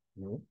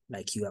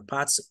 like you are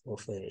part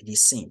of the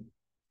scene.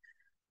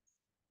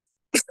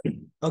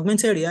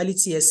 Augmented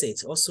reality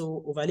headset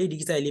also overlay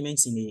digital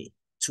elements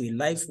to a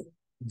live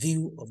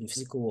view of the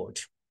physical world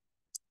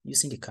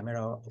using the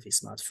camera of a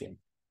smartphone.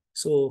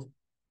 So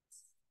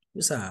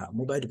those are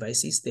mobile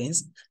devices. Then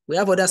we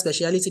have other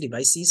specialty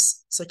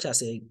devices such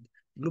as a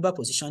global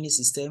positioning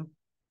system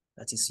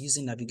that is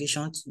using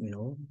navigation,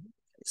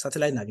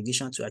 satellite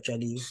navigation to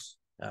actually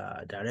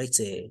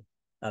direct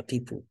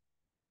people.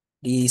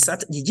 The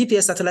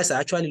GPS satellites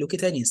are actually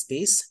located in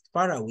space,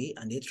 far away,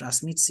 and they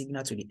transmit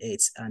signal to the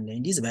Earth. And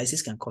then these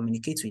devices can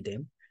communicate with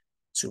them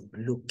to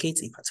locate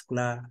a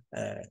particular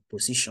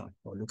position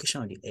or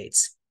location on the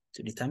Earth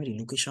to determine the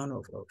location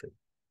of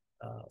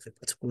a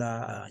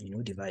particular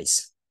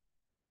device.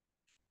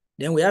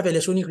 Then we have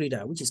electronic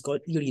reader, which is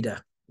called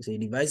e-reader. It's a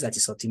device that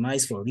is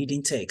optimized for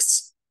reading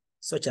texts,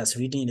 such as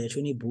reading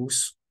electronic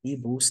books,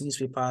 e-books,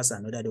 newspapers,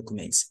 and other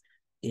documents.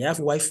 They have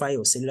Wi-Fi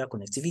or cellular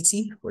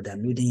connectivity for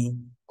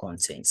downloading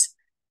content.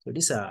 So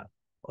these are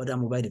other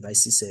mobile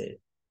devices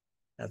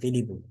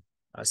available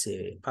as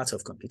a part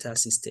of computer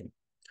system.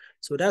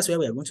 So that's where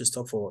we are going to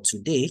stop for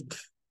today.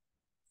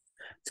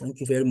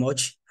 Thank you very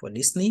much for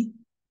listening.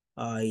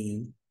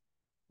 I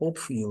hope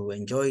you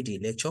enjoyed the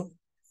lecture.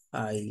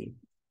 I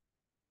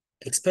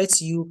expect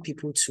you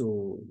people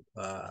to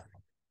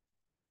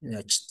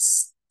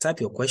type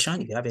your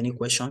question. If you have any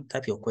question,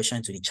 type your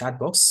question to the chat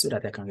box so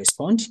that I can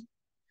respond.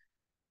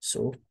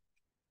 So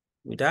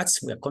with that,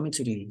 we are coming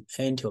to the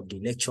end of the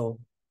lecture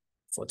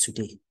for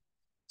today.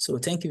 So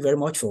thank you very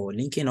much for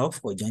linking up,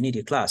 for joining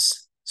the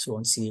class. So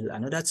until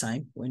another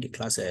time when the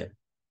class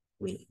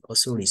will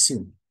also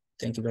resume.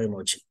 Thank you very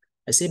much.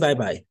 I say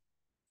bye-bye.